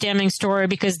the most damning story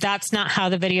because that's not how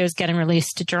the video is getting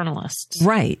released to journalists.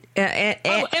 Right.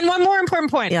 And one more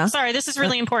important point. Yeah. Sorry, this is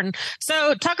really important.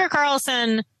 So Tucker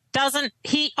Carlson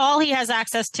all he has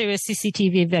access to is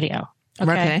CCTV video.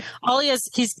 Okay. All he has,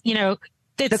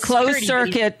 the closed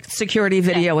circuit security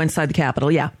video inside the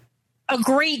Capitol. Yeah. A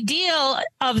great deal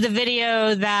of the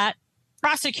video that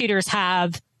prosecutors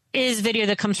have is video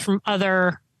that comes from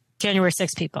other January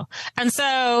 6 people. And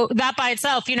so that by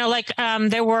itself,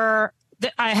 there were,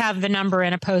 I have the number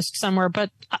in a post somewhere, but,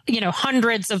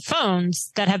 hundreds of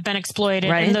phones that have been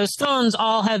exploited. Right. And those phones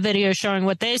all have video showing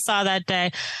what they saw that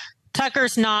day.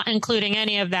 Tucker's not including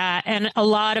any of that. And a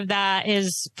lot of that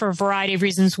is for a variety of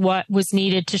reasons what was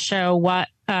needed to show what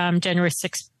January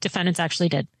 6 defendants actually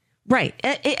did. Right.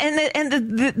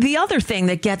 And the other thing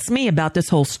that gets me about this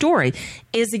whole story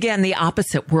is, again, the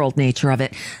opposite world nature of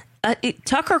it.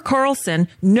 Tucker Carlson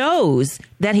knows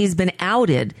that he's been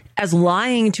outed as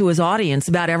lying to his audience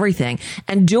about everything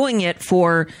and doing it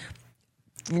for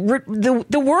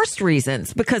the worst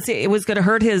reasons, because it was going to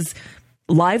hurt his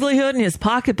livelihood and his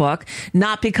pocketbook,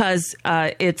 not because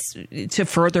it's to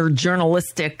further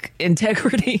journalistic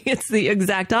integrity. It's the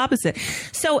exact opposite.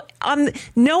 So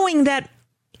knowing that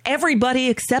everybody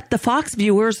except the Fox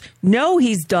viewers know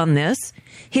he's done this,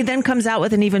 he then comes out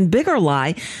with an even bigger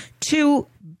lie to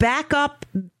back up,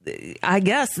 I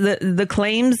guess, the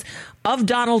claims of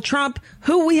Donald Trump,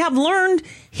 who we have learned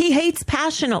he hates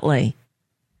passionately.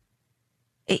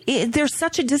 There's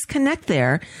such a disconnect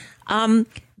there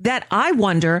that I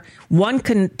wonder, one,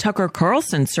 can Tucker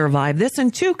Carlson survive this?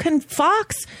 And two, can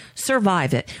Fox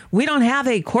survive it? We don't have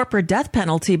a corporate death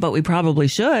penalty, but we probably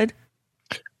should.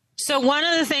 So one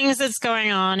of the things that's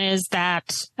going on is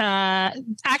that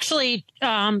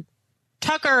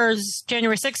Tucker's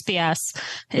January 6 BS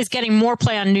is getting more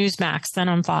play on Newsmax than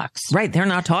on Fox. Right. They're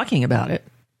not talking about it.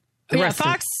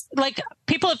 Fox,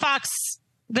 people at Fox,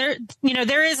 there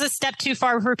is a step too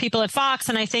far for people at Fox.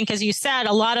 And I think, as you said,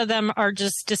 a lot of them are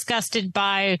just disgusted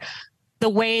by the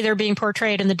way they're being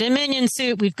portrayed in the Dominion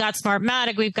suit. We've got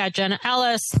Smartmatic. We've got Jenna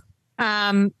Ellis.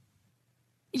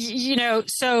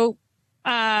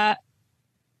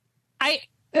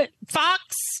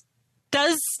 Fox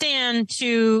does stand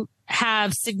to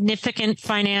have significant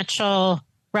financial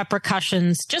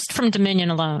repercussions just from Dominion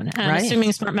alone. And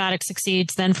assuming Smartmatic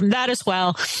succeeds, then from that as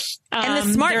well. And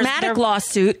the Smartmatic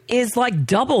lawsuit is like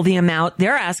double the amount.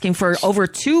 They're asking for over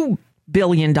 $2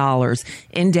 billion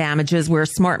in damages, where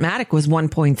Smartmatic was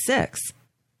 1.6.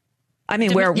 I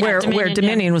mean, where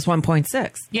Dominion was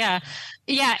 1.6. Yeah.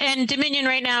 Yeah. And Dominion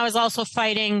right now is also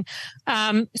fighting.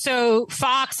 So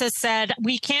Fox has said,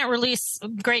 we can't release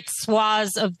great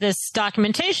swaths of this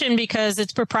documentation because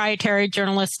it's proprietary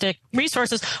journalistic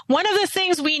resources. One of the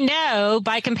things we know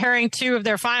by comparing two of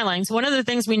their filings, one of the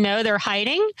things we know they're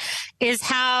hiding is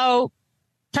how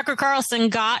Tucker Carlson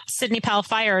got Sidney Powell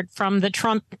fired from the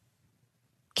Trump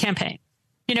campaign.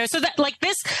 So that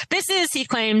this is, he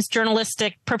claims,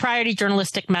 proprietary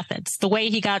journalistic methods, the way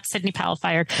he got Sidney Powell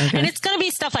fired. Okay. And it's going to be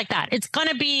stuff like that. It's going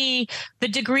to be the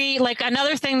degree, like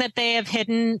another thing that they have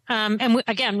hidden.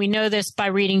 And we know this by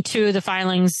reading two of the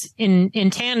filings in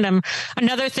tandem.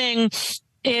 Another thing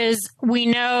is we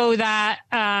know that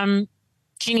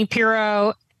Jeanine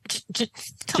Pirro. Jeanine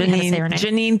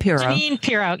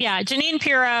Pirro. Yeah. Jeanine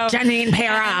Pirro. Jeanine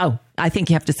Pirro. I think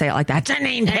you have to say it like that.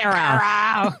 Jeanine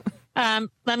Pirro.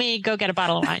 Let me go get a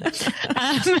bottle of wine.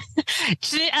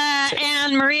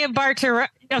 And Maria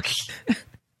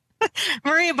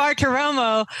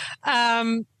Bartiromo,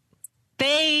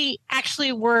 they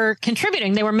actually were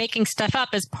contributing. They were making stuff up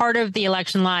as part of the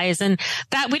election lies, and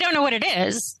that we don't know what it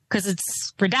is because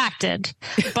it's redacted.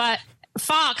 But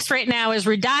Fox right now is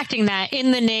redacting that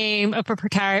in the name of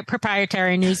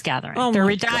proprietary news gathering. They're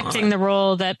redacting the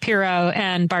role that Pirro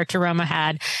and Bartiromo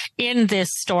had in this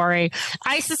story.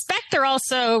 I suspect they're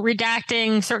also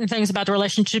redacting certain things about the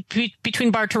relationship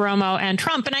between Bartiromo and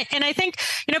Trump. And I think,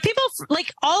 people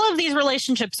like all of these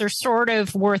relationships are sort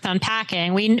of worth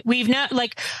unpacking. We've not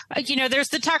there's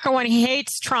the Tucker one. He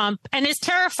hates Trump and is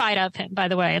terrified of him, by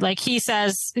the way. Like he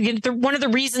says, one of the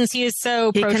reasons he is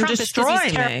so pro-Trump is because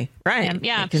he's me. Right. him.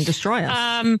 Yeah. It can destroy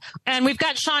us. And we've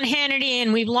got Sean Hannity,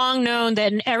 and we've long known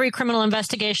that in every criminal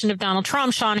investigation of Donald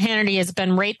Trump, Sean Hannity has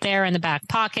been right there in the back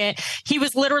pocket. He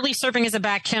was literally serving as a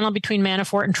back channel between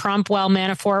Manafort and Trump while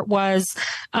Manafort was,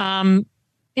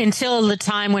 until the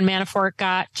time when Manafort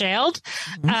got jailed.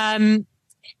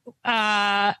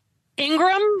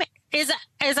 Ingram is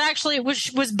actually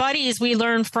was buddies. We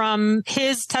learned from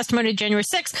his testimony January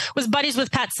 6th, was buddies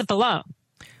with Pat Cipollone.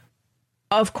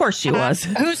 Of course she was.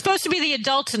 Who's supposed to be the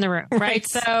adult in the room, right?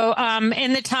 So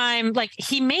in the time, like,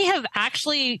 he may have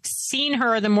actually seen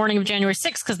her the morning of January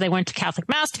 6th because they went to Catholic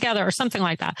Mass together or something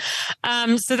like that.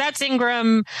 So that's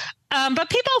Ingram. But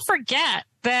people forget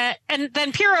that, and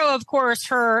then Pirro, of course,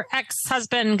 her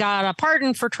ex-husband got a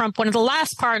pardon for Trump, one of the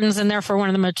last pardons, and therefore one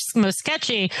of the most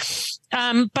sketchy.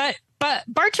 But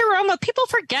Bartiromo, people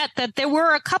forget that there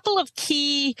were a couple of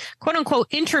key, quote unquote,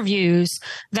 interviews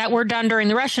that were done during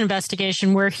the Russian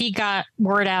investigation where he got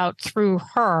word out through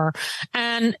her.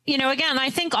 And, you know, again, I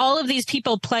think all of these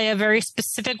people play a very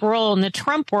specific role in the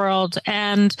Trump world.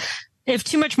 And if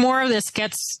too much more of this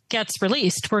gets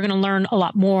released, we're going to learn a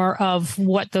lot more of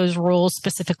what those roles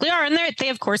specifically are. And they,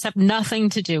 of course, have nothing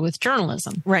to do with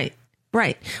journalism. Right.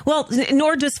 Right. Well,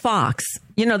 nor does Fox.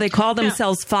 You know, they call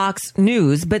themselves Fox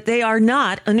News, but they are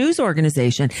not a news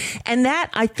organization. And that,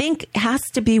 I think, has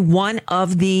to be one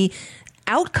of the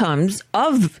outcomes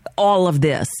of all of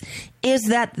this, is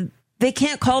that they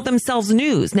can't call themselves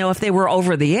news. Now, if they were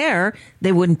over the air,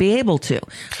 they wouldn't be able to.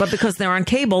 But because they're on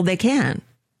cable, they can.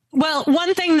 Well,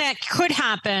 one thing that could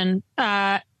happen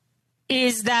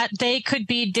is that they could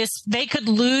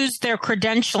lose their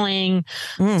credentialing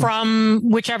from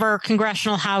whichever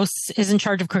congressional house is in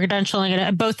charge of credentialing.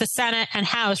 And both the Senate and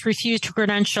House refuse to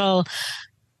credential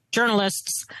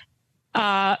journalists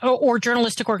or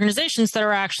journalistic organizations that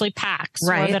are actually PACs,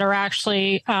 right, or that are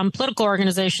actually political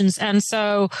organizations. And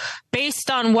so based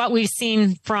on what we've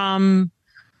seen from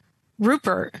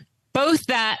Rupert, both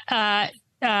that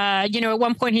at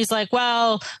one point he's like,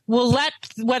 well, we'll let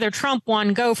whether Trump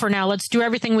won go for now. Let's do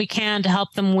everything we can to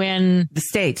help them win the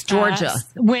states, Georgia.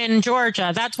 Win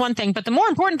Georgia. That's one thing. But the more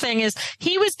important thing is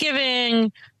he was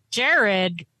giving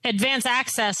Jared advance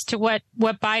access to what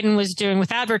Biden was doing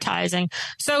with advertising.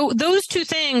 So those two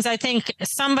things, I think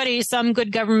some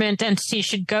good government entity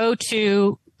should go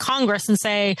to Congress and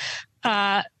say,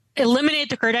 eliminate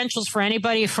the credentials for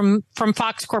anybody from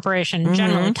Fox Corporation,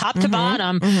 generally top to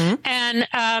bottom.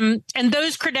 And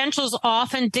those credentials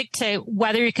often dictate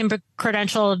whether you can be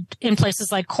credentialed in places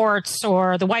like courts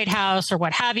or the White House or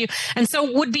what have you. And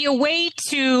so would be a way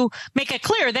to make it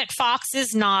clear that Fox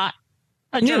is not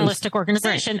a journalistic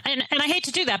organization. Right. And I hate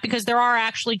to do that because there are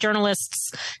actually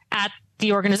journalists at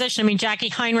the organization. I mean, Jackie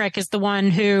Heinrich is the one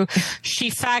who she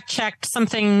fact-checked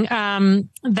something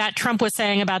that Trump was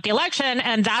saying about the election,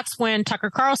 and that's when Tucker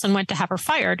Carlson went to have her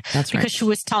fired. That's right. Because she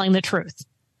was telling the truth.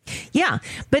 Yeah,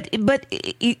 but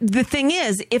the thing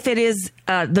is, if it is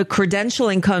the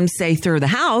credentialing comes, say, through the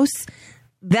House,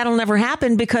 that'll never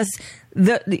happen because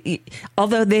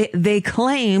although they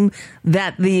claim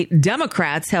that the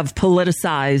Democrats have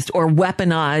politicized or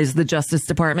weaponized the Justice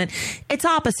Department, it's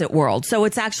opposite world. So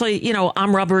it's actually,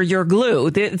 I'm rubber, you're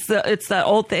glue. It's the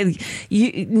old thing.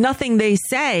 Nothing they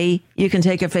say you can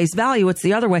take at face value. It's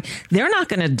the other way. They're not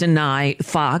going to deny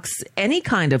Fox any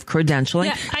kind of credentialing.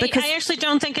 Yeah, I actually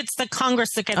don't think it's the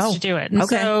Congress that gets to do it. And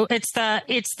okay. So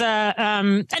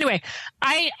anyway,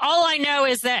 all I know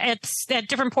is that at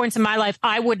different points in my life,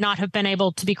 I would not have been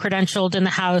able to be credentialed in the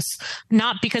House,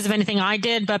 not because of anything I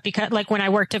did, but because, like, when I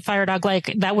worked at Fire Dog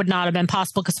Lake, that would not have been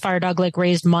possible because Fire Dog Lake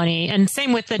raised money. And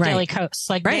same with the Daily Kos.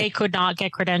 They could not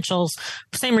get credentials,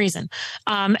 same reason.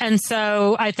 And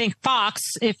so I think Fox,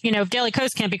 if Daily Kos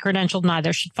can't be credentialed,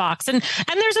 neither should Fox. And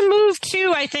there's a move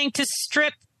too, I think, to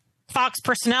strip Fox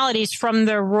personalities from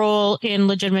their role in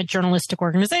legitimate journalistic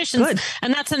organizations. Good.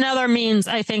 And that's another means,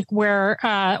 I think, where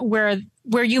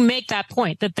you make that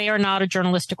point that they are not a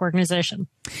journalistic organization.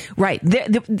 Right.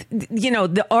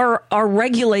 Our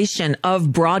regulation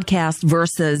of broadcast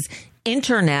versus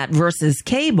internet versus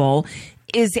cable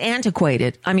is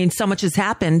antiquated. I mean, so much has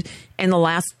happened in the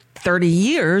last 30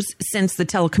 years since the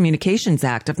Telecommunications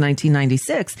Act of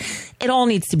 1996. It all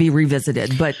needs to be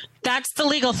revisited, but that's the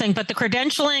legal thing. But the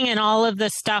credentialing and all of the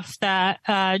stuff that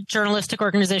journalistic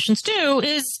organizations do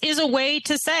is a way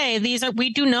to say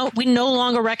we no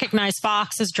longer recognize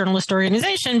Fox as a journalist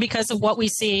organization because of what we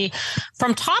see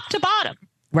from top to bottom.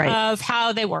 Right. Of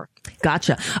how they work.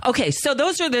 Gotcha. Okay, so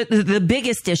those are the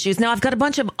biggest issues. Now, I've got a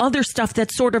bunch of other stuff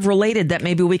that's sort of related that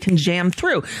maybe we can jam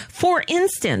through. For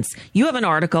instance, you have an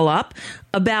article up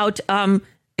about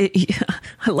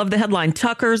I love the headline,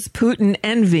 Tucker's Putin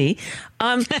envy.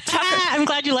 I'm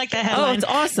glad you like that headline. Oh, it's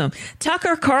awesome.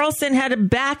 Tucker Carlson had a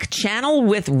back channel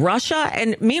with Russia.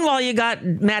 And meanwhile, you got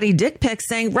Maddie Dick Pic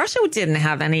saying Russia didn't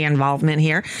have any involvement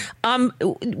here.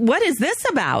 What is this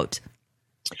about?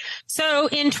 So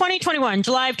in 2021,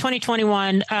 July of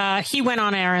 2021, he went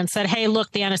on air and said, hey,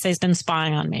 look, the NSA's been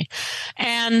spying on me.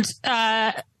 And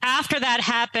after that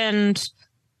happened,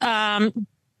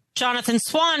 Jonathan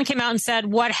Swan came out and said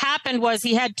what happened was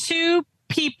he had two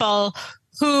people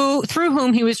through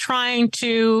whom he was trying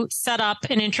to set up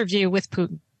an interview with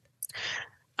Putin.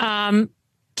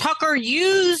 Tucker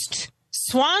used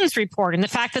Swan's reporting, the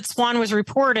fact that Swan was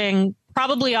reporting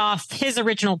probably off his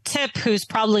original tip, who's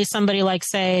probably somebody like,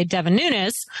 say, Devin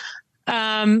Nunes,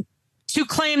 to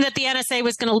claim that the NSA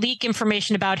was going to leak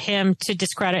information about him to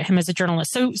discredit him as a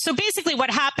journalist. So basically what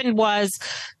happened was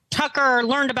Tucker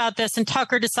learned about this and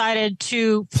Tucker decided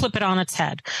to flip it on its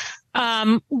head.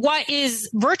 What is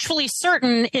virtually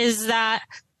certain is that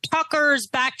Tucker's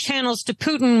back channels to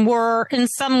Putin were in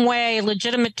some way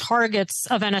legitimate targets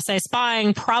of NSA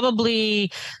spying,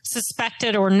 probably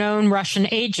suspected or known Russian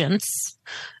agents.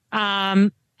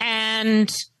 And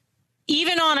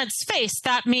even on its face,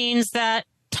 that means that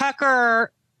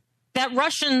that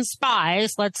Russian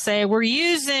spies, let's say, were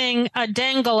using a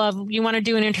dangle of, you want to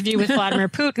do an interview with Vladimir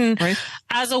Putin right,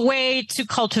 as a way to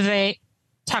cultivate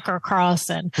Tucker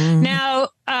Carlson. Mm-hmm. Now,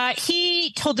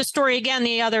 he told the story again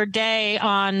the other day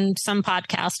on some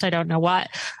podcast, I don't know what,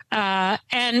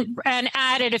 and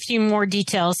added a few more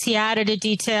details. He added a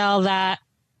detail that,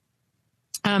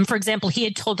 for example, he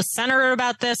had told a senator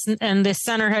about this, and the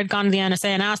senator had gone to the NSA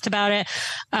and asked about it.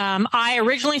 I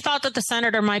originally thought that the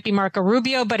senator might be Marco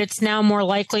Rubio, but it's now more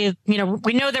likely,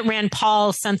 we know that Rand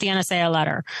Paul sent the NSA a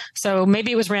letter. So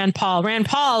maybe it was Rand Paul. Rand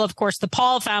Paul, of course, the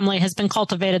Paul family has been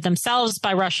cultivated themselves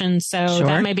by Russians. So sure,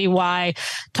 that may be why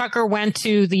Tucker went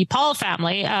to the Paul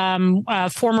family.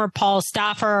 Former Paul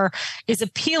staffer is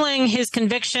appealing his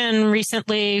conviction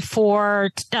recently for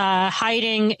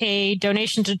hiding a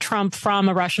donation to Trump from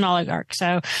a Russian oligarch.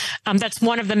 So that's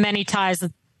one of the many ties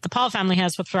that the Paul family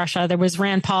has with Russia. There was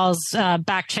Rand Paul's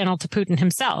back channel to Putin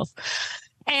himself.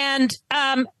 And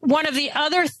one of the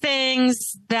other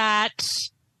things that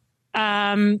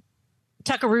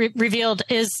Tucker revealed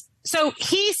is, so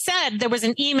he said there was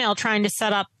an email trying to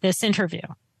set up this interview.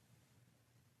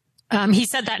 He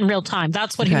said that in real time.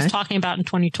 That's what he was talking about in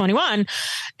 2021.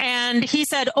 And he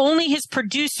said only his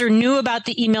producer knew about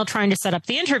the email trying to set up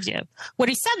the interview. What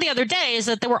he said the other day is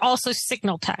that there were also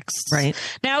signal texts. Right.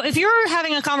 Now, if you're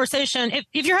having a conversation,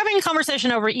 if you're having a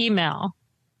conversation over email,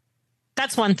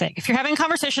 that's one thing. If you're having a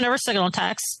conversation over signal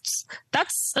texts,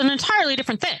 that's an entirely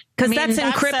different thing. Because that's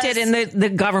encrypted and the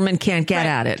government can't get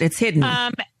at it. It's hidden.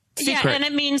 Yeah, and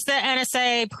it means that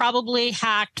NSA probably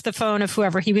hacked the phone of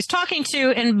whoever he was talking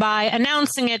to, and by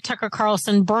announcing it, Tucker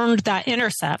Carlson burned that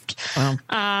intercept.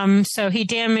 Wow. So he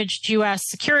damaged U.S.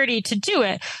 security to do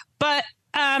it. But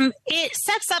it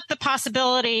sets up the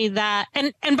possibility that,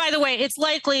 and by the way, it's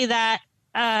likely that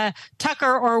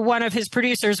Tucker or one of his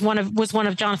producers was one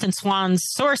of Jonathan Swan's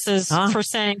sources for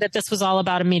saying that this was all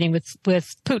about a meeting with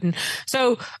Putin.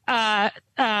 So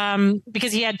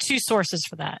because he had two sources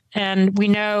for that, and we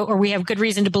know, or we have good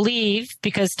reason to believe,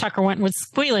 because Tucker was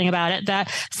squealing about it,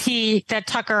 that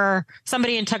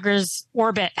somebody in Tucker's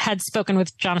orbit had spoken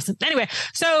with Jonathan. Anyway,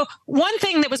 so one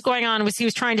thing that was going on was he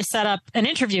was trying to set up an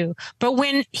interview, but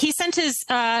when he sent his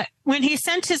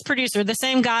producer, the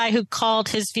same guy who called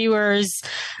his viewers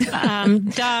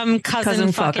dumb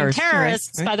cousin fucking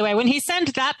terrorists, right. By the way, when he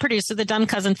sent that producer, the dumb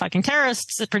cousin fucking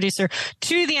terrorists producer,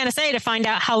 to the NSA to find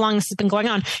out how long this has been going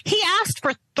on, he asked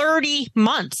for 30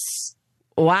 months.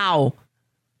 Wow.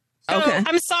 So okay.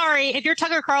 I'm sorry, if you're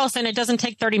Tucker Carlson, it doesn't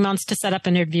take 30 months to set up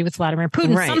an interview with Vladimir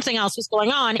Putin. Right. Something else was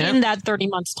going on in that 30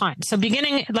 months time. So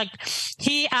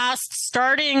he asked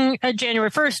starting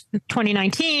January 1st,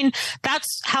 2019,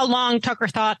 that's how long Tucker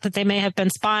thought that they may have been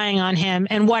spying on him.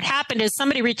 And what happened is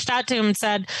somebody reached out to him and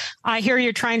said, I hear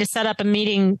you're trying to set up a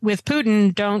meeting with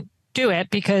Putin. Don't do it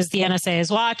because the NSA is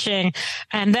watching.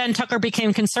 And then Tucker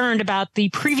became concerned about the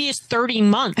previous 30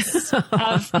 months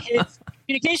of his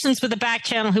communications with the back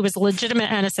channel, who was a legitimate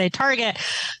NSA target.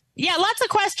 Yeah, lots of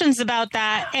questions about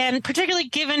that. And particularly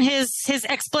given his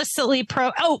explicitly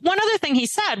one other thing he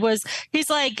said was, he's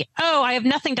like, I have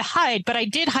nothing to hide, but I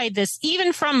did hide this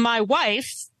even from my wife.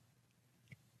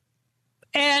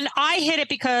 And I hid it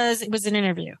because it was an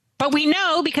interview. But we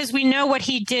know, because we know what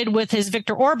he did with his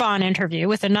Viktor Orban interview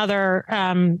with another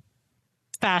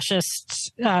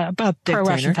fascist,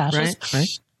 pro-Russian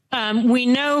fascist. we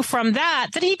know from that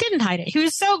he didn't hide it. He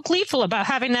was so gleeful about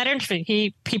having that interview.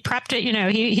 He prepped it,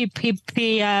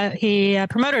 he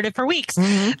promoted it for weeks.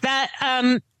 That,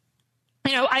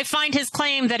 I find his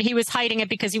claim that he was hiding it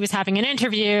because he was having an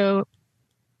interview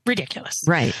ridiculous.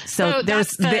 Right. So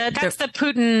that's the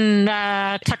Putin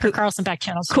Tucker Carlson back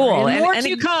channel story. Cool. And more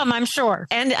to come, I'm sure.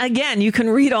 And again, you can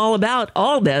read all about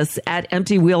all this at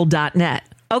emptywheel.net.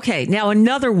 Okay, now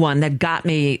another one that got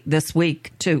me this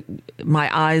week to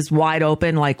my eyes wide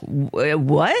open, like,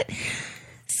 what?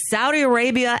 Saudi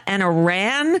Arabia and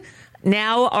Iran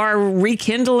now are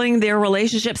rekindling their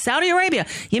relationship. Saudi Arabia,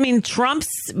 you mean Trump's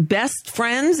best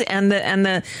friends and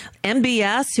the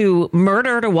MBS who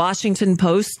murdered a Washington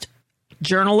Post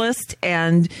journalist,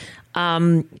 and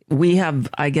we have,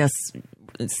 I guess,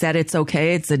 said it's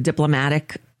okay. It's a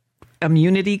diplomatic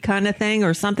immunity kind of thing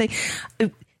or something.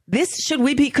 Should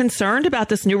we be concerned about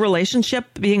this new relationship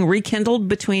being rekindled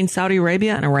between Saudi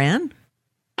Arabia and Iran?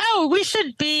 Oh, we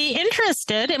should be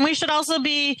interested, and we should also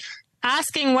be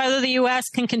asking whether the U.S.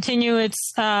 can continue its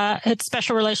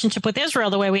special relationship with Israel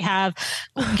the way we have,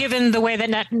 given the way that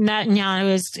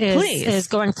Netanyahu is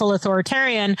going full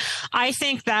authoritarian. I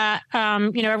think that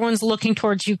everyone's looking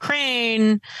towards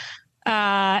Ukraine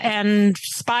and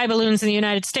spy balloons in the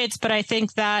United States. But I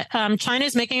think that China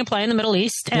is making a play in the Middle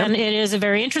East, and it is a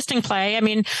very interesting play. I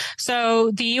mean,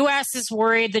 so the U.S. is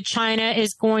worried that China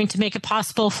is going to make it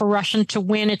possible for Russia to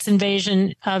win its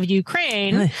invasion of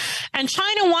Ukraine. And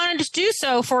China wanted to do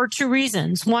so for two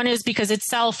reasons. One is because it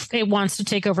wants to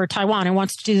take over Taiwan. It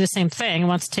wants to do the same thing. It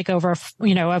wants to take over,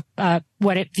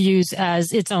 what it views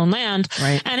as its own land.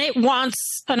 Right. And it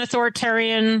wants an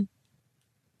authoritarian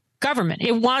government.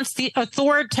 It wants the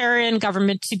authoritarian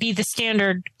government to be the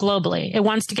standard globally. It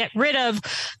wants to get rid of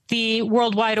the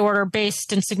worldwide order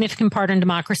based in significant part in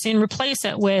democracy and replace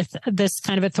it with this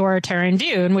kind of authoritarian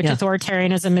view in which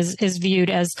authoritarianism is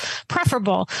viewed as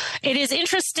preferable. It is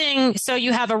interesting. So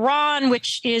you have Iran,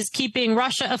 which is keeping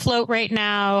Russia afloat right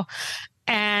now.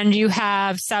 And you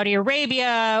have Saudi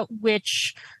Arabia,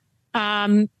 which,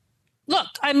 look,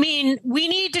 I mean, we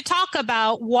need to talk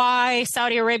about why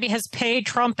Saudi Arabia has paid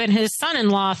Trump and his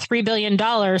son-in-law $3 billion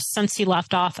since he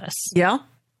left office. Yeah.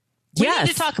 We need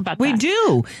to talk about that. We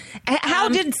do. How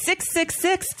did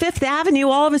 666 Fifth Avenue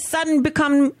all of a sudden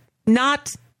become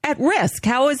not at risk?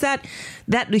 How is that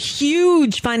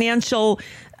huge financial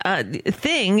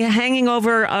thing hanging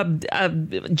over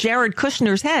Jared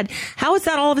Kushner's head? How is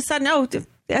that all of a sudden? Oh,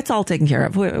 that's all taken care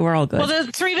of. We're all good. Well,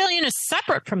 the $3 billion is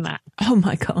separate from that. Oh,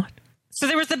 my God. So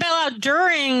there was the bailout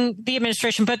during the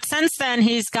administration, but since then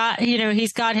he's got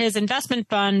his investment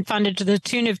fund funded to the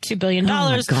tune of $2 billion,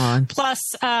 plus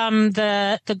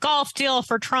the golf deal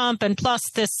for Trump, and plus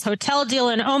this hotel deal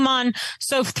in Oman.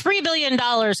 So $3 billion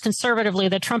conservatively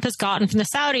that Trump has gotten from the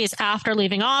Saudis after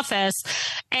leaving office.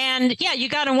 And yeah, you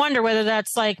got to wonder whether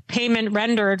that's like payment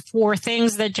rendered for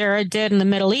things that Jared did in the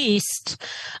Middle East.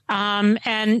 And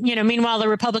meanwhile, the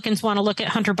Republicans want to look at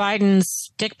Hunter Biden's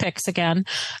dick pics again.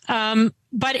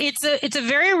 But it's a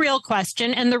very real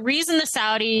question. And the reason the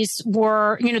Saudis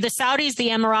were, the Saudis, the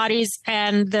Emiratis,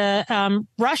 and the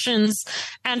Russians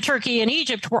and Turkey and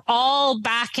Egypt were all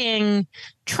backing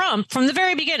Trump from the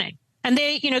very beginning. And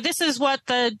they, this is what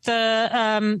this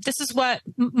is what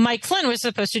Mike Flynn was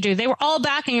supposed to do. They were all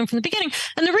backing him from the beginning.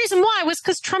 And the reason why was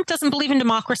because Trump doesn't believe in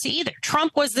democracy either.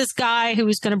 Trump was this guy who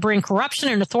was going to bring corruption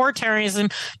and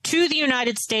authoritarianism to the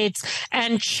United States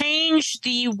and change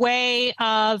the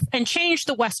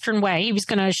Western way. He was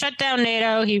going to shut down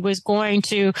NATO. He was going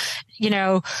to,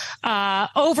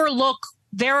 overlook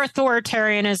their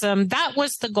authoritarianism. That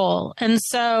was the goal. And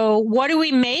so what do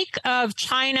we make of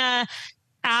China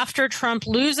after Trump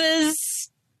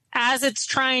loses, as it's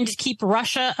trying to keep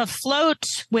Russia afloat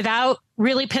without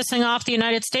really pissing off the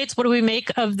United States? What do we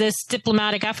make of this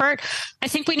diplomatic effort? I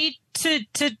think we need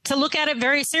to look at it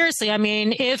very seriously. I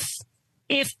mean, if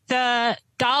the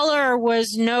dollar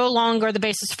was no longer the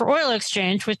basis for oil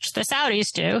exchange, which the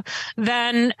Saudis do,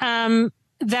 then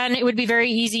it would be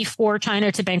very easy for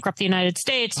China to bankrupt the United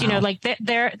States. Wow.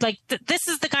 This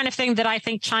is the kind of thing that I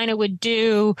think China would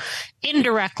do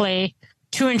indirectly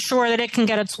to ensure that it can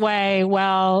get its way.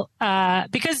 Well,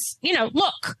 because,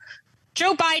 look,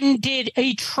 Joe Biden did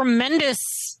a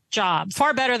tremendous job,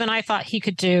 far better than I thought he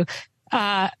could do,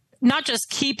 not just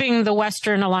keeping the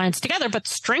Western alliance together, but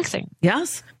strengthening.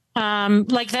 Yes.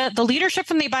 The leadership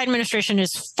from the Biden administration is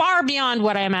far beyond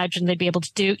what I imagined they'd be able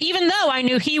to do, even though I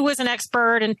knew he was an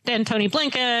expert and Tony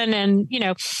Blinken and,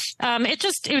 it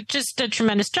was just a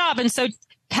tremendous job. And so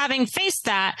having faced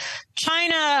that,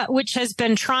 China, which has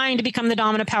been trying to become the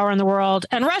dominant power in the world,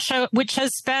 and Russia, which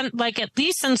has spent at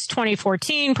least since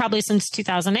 2014, probably since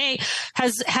 2008,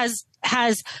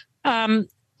 has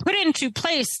put into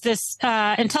place this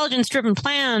intelligence-driven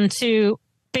plan to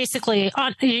basically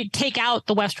take out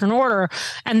the Western order.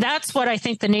 And that's what I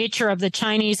think the nature of the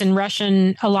Chinese and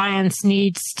Russian alliance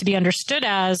needs to be understood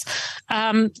as.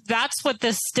 That's what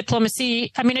this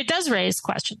diplomacy, it does raise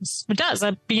questions. It does.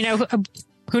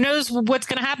 Who knows what's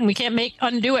going to happen? We can't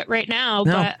undo it right now,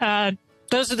 no. But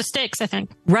those are the stakes, I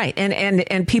think. Right.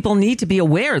 And people need to be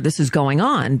aware this is going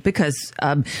on because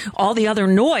all the other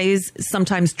noise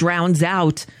sometimes drowns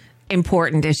out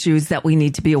important issues that we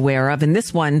need to be aware of. And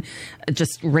this one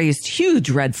just raised huge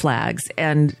red flags.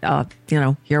 And,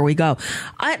 here we go.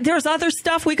 There's other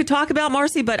stuff we could talk about,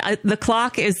 Marcy, but the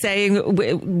clock is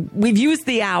saying we've used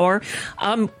the hour.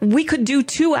 We could do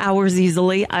 2 hours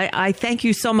easily. I thank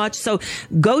you so much. So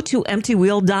go to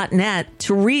emptywheel.net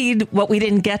to read what we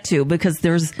didn't get to because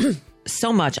there's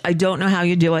so much. I don't know how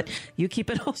you do it. You keep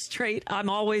it all straight.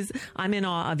 I'm in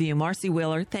awe of you. Marcy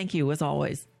Wheeler, thank you as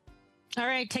always. All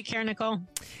right. Take care, Nicole.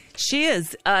 She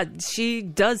is. She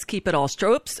does keep it all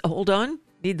straight. Oops. Hold on.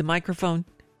 Need the microphone.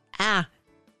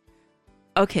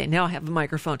 Okay. Now I have the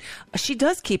microphone. She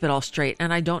does keep it all straight,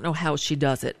 and I don't know how she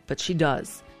does it, but she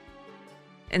does.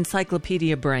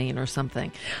 Encyclopedia brain or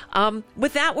something.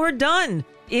 With that, we're done.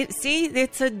 It's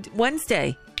a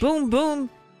Wednesday. Boom, boom.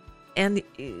 And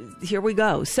here we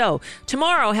go. So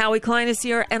tomorrow, Howie Klein is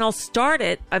here, and I'll start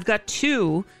it. I've got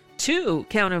two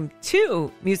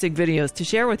music videos to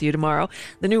share with you tomorrow.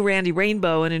 The new Randy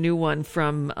Rainbow and a new one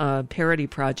from Parody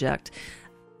Project.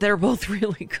 They're both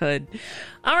really good.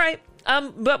 All right.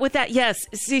 But with that, yes.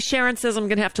 See, Sharon says I'm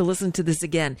going to have to listen to this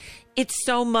again. It's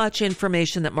so much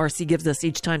information that Marcy gives us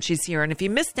each time she's here. And if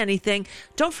you missed anything,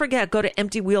 don't forget, go to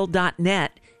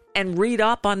emptywheel.net and read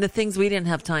up on the things we didn't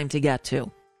have time to get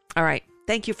to. All right.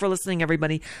 Thank you for listening,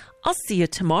 everybody. I'll see you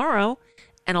tomorrow,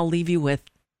 and I'll leave you with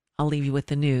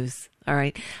the news. All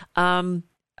right.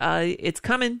 It's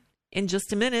coming in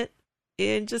just a minute.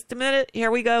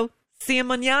 Here we go. See you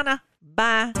mañana.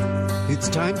 Bye. It's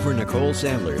time for Nicole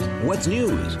Sandler's What's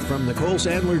News from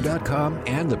NicoleSandler.com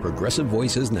and the Progressive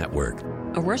Voices Network.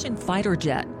 A Russian fighter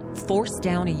jet forced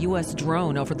down a U.S.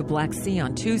 drone over the Black Sea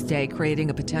on Tuesday, creating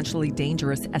a potentially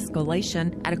dangerous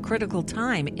escalation at a critical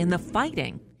time in the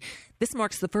fighting. This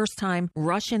marks the first time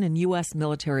Russian and U.S.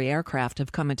 military aircraft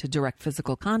have come into direct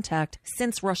physical contact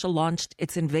since Russia launched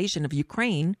its invasion of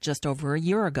Ukraine just over a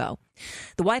year ago.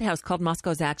 The White House called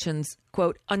Moscow's actions,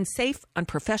 quote, unsafe,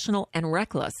 unprofessional, and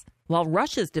reckless, while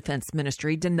Russia's defense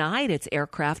ministry denied its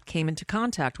aircraft came into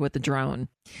contact with the drone.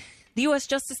 The U.S.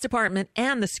 Justice Department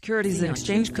and the Securities and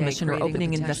Exchange Commission are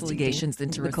opening investigations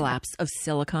into the collapse of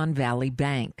Silicon Valley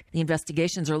Bank. The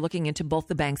investigations are looking into both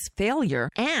the bank's failure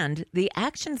and the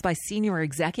actions by senior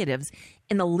executives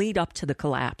in the lead up to the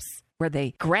collapse, where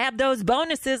they grabbed those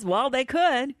bonuses while they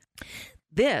could.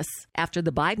 This after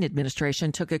the Biden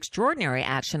administration took extraordinary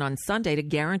action on Sunday to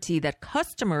guarantee that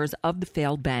customers of the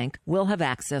failed bank will have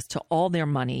access to all their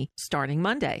money starting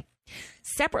Monday.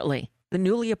 Separately, the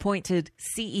newly appointed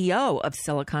CEO of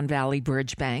Silicon Valley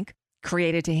Bridge Bank,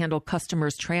 created to handle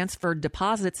customers' transferred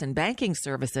deposits and banking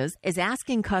services, is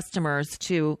asking customers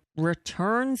to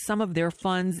return some of their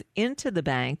funds into the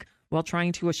bank while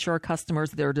trying to assure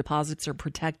customers their deposits are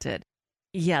protected.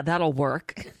 Yeah, that'll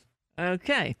work.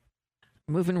 Okay,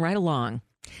 moving right along.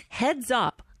 Heads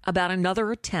up about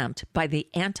another attempt by the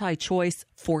anti-choice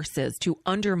forces to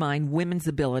undermine women's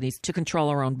abilities to control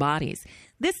our own bodies,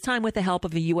 this time with the help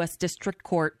of a U.S. District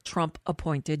Court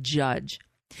Trump-appointed judge.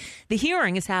 The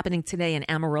hearing is happening today in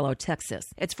Amarillo, Texas.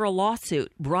 It's for a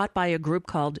lawsuit brought by a group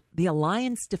called the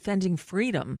Alliance Defending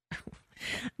Freedom.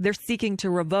 They're seeking to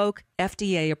revoke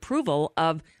FDA approval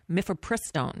of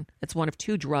mifepristone. It's one of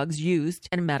 2 drugs used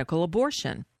in medical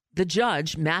abortion. The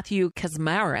judge, Matthew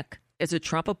Kaczmarek, is a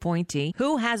Trump appointee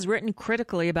who has written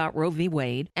critically about Roe v.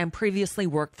 Wade and previously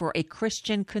worked for a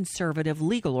Christian conservative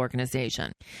legal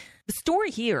organization. The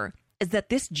story here is that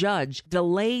this judge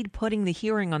delayed putting the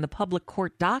hearing on the public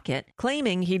court docket,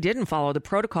 claiming he didn't follow the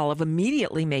protocol of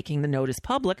immediately making the notice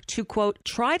public to, quote,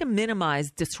 try to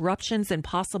minimize disruptions and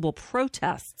possible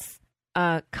protests.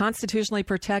 Constitutionally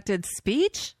protected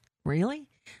speech? Really?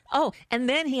 Oh, and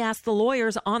then he asked the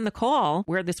lawyers on the call,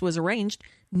 where this was arranged,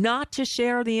 not to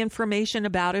share the information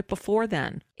about it before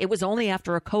then. It was only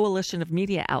after a coalition of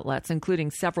media outlets, including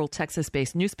several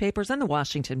Texas-based newspapers and the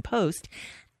Washington Post,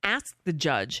 asked the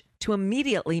judge to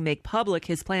immediately make public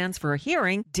his plans for a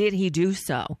hearing, did he do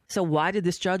so? So why did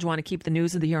this judge want to keep the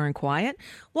news of the hearing quiet?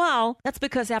 Well, that's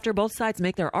because after both sides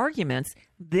make their arguments,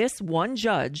 this one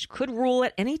judge could rule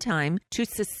at any time to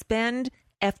suspend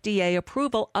FDA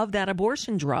approval of that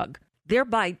abortion drug,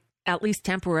 thereby at least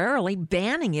temporarily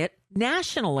banning it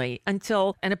nationally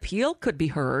until an appeal could be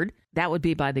heard. That would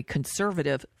be by the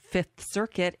conservative Fifth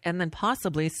Circuit and then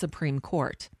possibly Supreme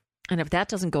Court. And if that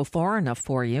doesn't go far enough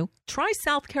for you, try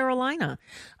South Carolina.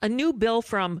 A new bill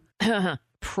from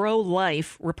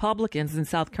pro-life Republicans in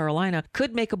South Carolina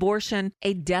could make abortion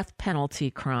a death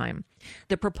penalty crime.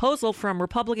 The proposal from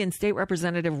Republican State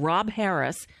Representative Rob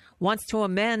Harris wants to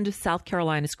amend South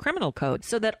Carolina's criminal code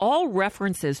so that all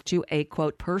references to a,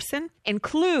 quote, person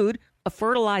include a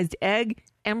fertilized egg,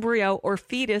 embryo, or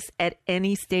fetus at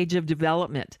any stage of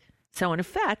development. So in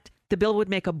effect, the bill would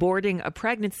make aborting a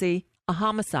pregnancy a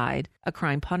homicide, a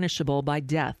crime punishable by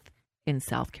death in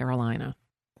South Carolina.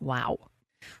 Wow.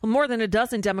 Well, more than a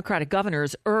dozen Democratic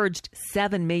governors urged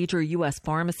 7 major U.S.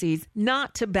 pharmacies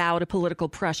not to bow to political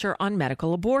pressure on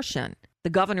medical abortion. The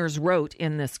governors wrote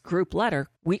in this group letter,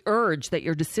 "We urge that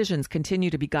your decisions continue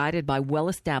to be guided by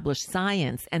well-established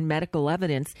science and medical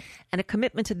evidence and a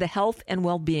commitment to the health and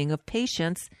well-being of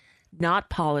patients, not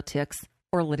politics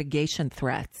or litigation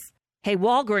threats." Hey,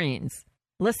 Walgreens,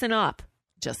 listen up.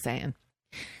 Just saying.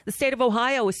 The state of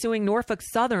Ohio is suing Norfolk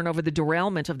Southern over the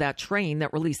derailment of that train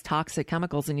that released toxic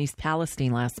chemicals in East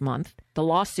Palestine last month. The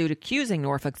lawsuit accusing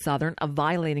Norfolk Southern of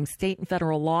violating state and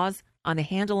federal laws on the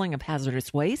handling of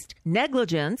hazardous waste,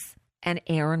 negligence, and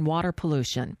air and water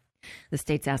pollution. The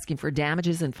state's asking for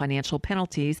damages and financial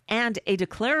penalties and a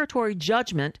declaratory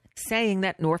judgment saying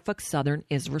that Norfolk Southern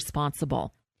is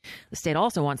responsible. The state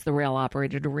also wants the rail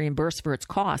operator to reimburse for its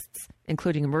costs,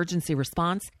 including emergency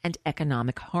response and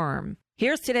economic harm.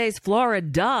 Here's today's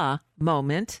Florida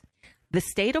moment. The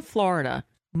state of Florida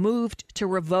moved to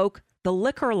revoke the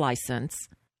liquor license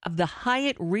of the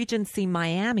Hyatt Regency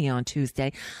Miami on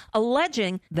Tuesday,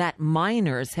 alleging that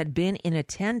minors had been in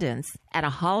attendance at a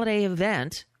holiday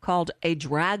event called a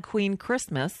Drag Queen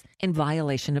Christmas in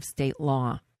violation of state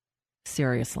law.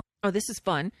 Seriously. Oh, this is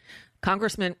fun.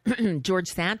 Congressman George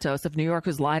Santos of New York,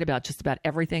 who's lied about just about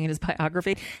everything in his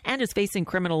biography and is facing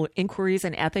criminal inquiries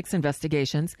and ethics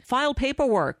investigations, filed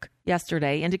paperwork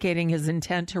yesterday indicating his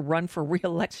intent to run for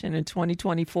re-election in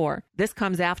 2024. This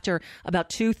comes after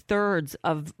about 2/3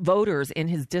 of voters in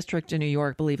his district in New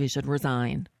York believe he should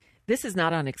resign. This is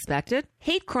not unexpected.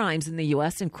 Hate crimes in the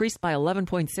U.S. increased by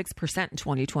 11.6% in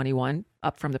 2021,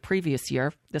 up from the previous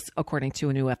year. This, according to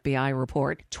a new FBI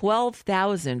report.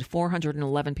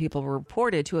 12,411 people were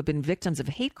reported to have been victims of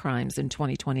hate crimes in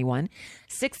 2021.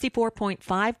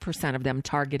 64.5% of them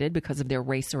targeted because of their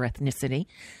race or ethnicity.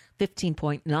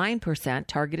 15.9%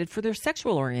 targeted for their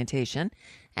sexual orientation.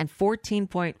 And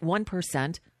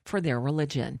 14.1% for their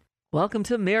religion. Welcome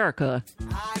to America.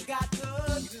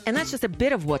 And that's just a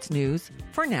bit of what's news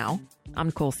for now. I'm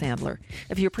Nicole Sandler.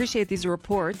 If you appreciate these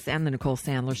reports and the Nicole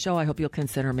Sandler Show, I hope you'll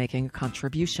consider making a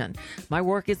contribution. My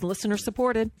work is listener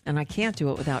supported, and I can't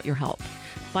do it without your help.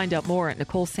 Find out more at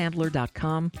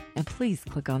NicoleSandler.com, and please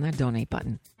click on that donate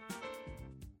button.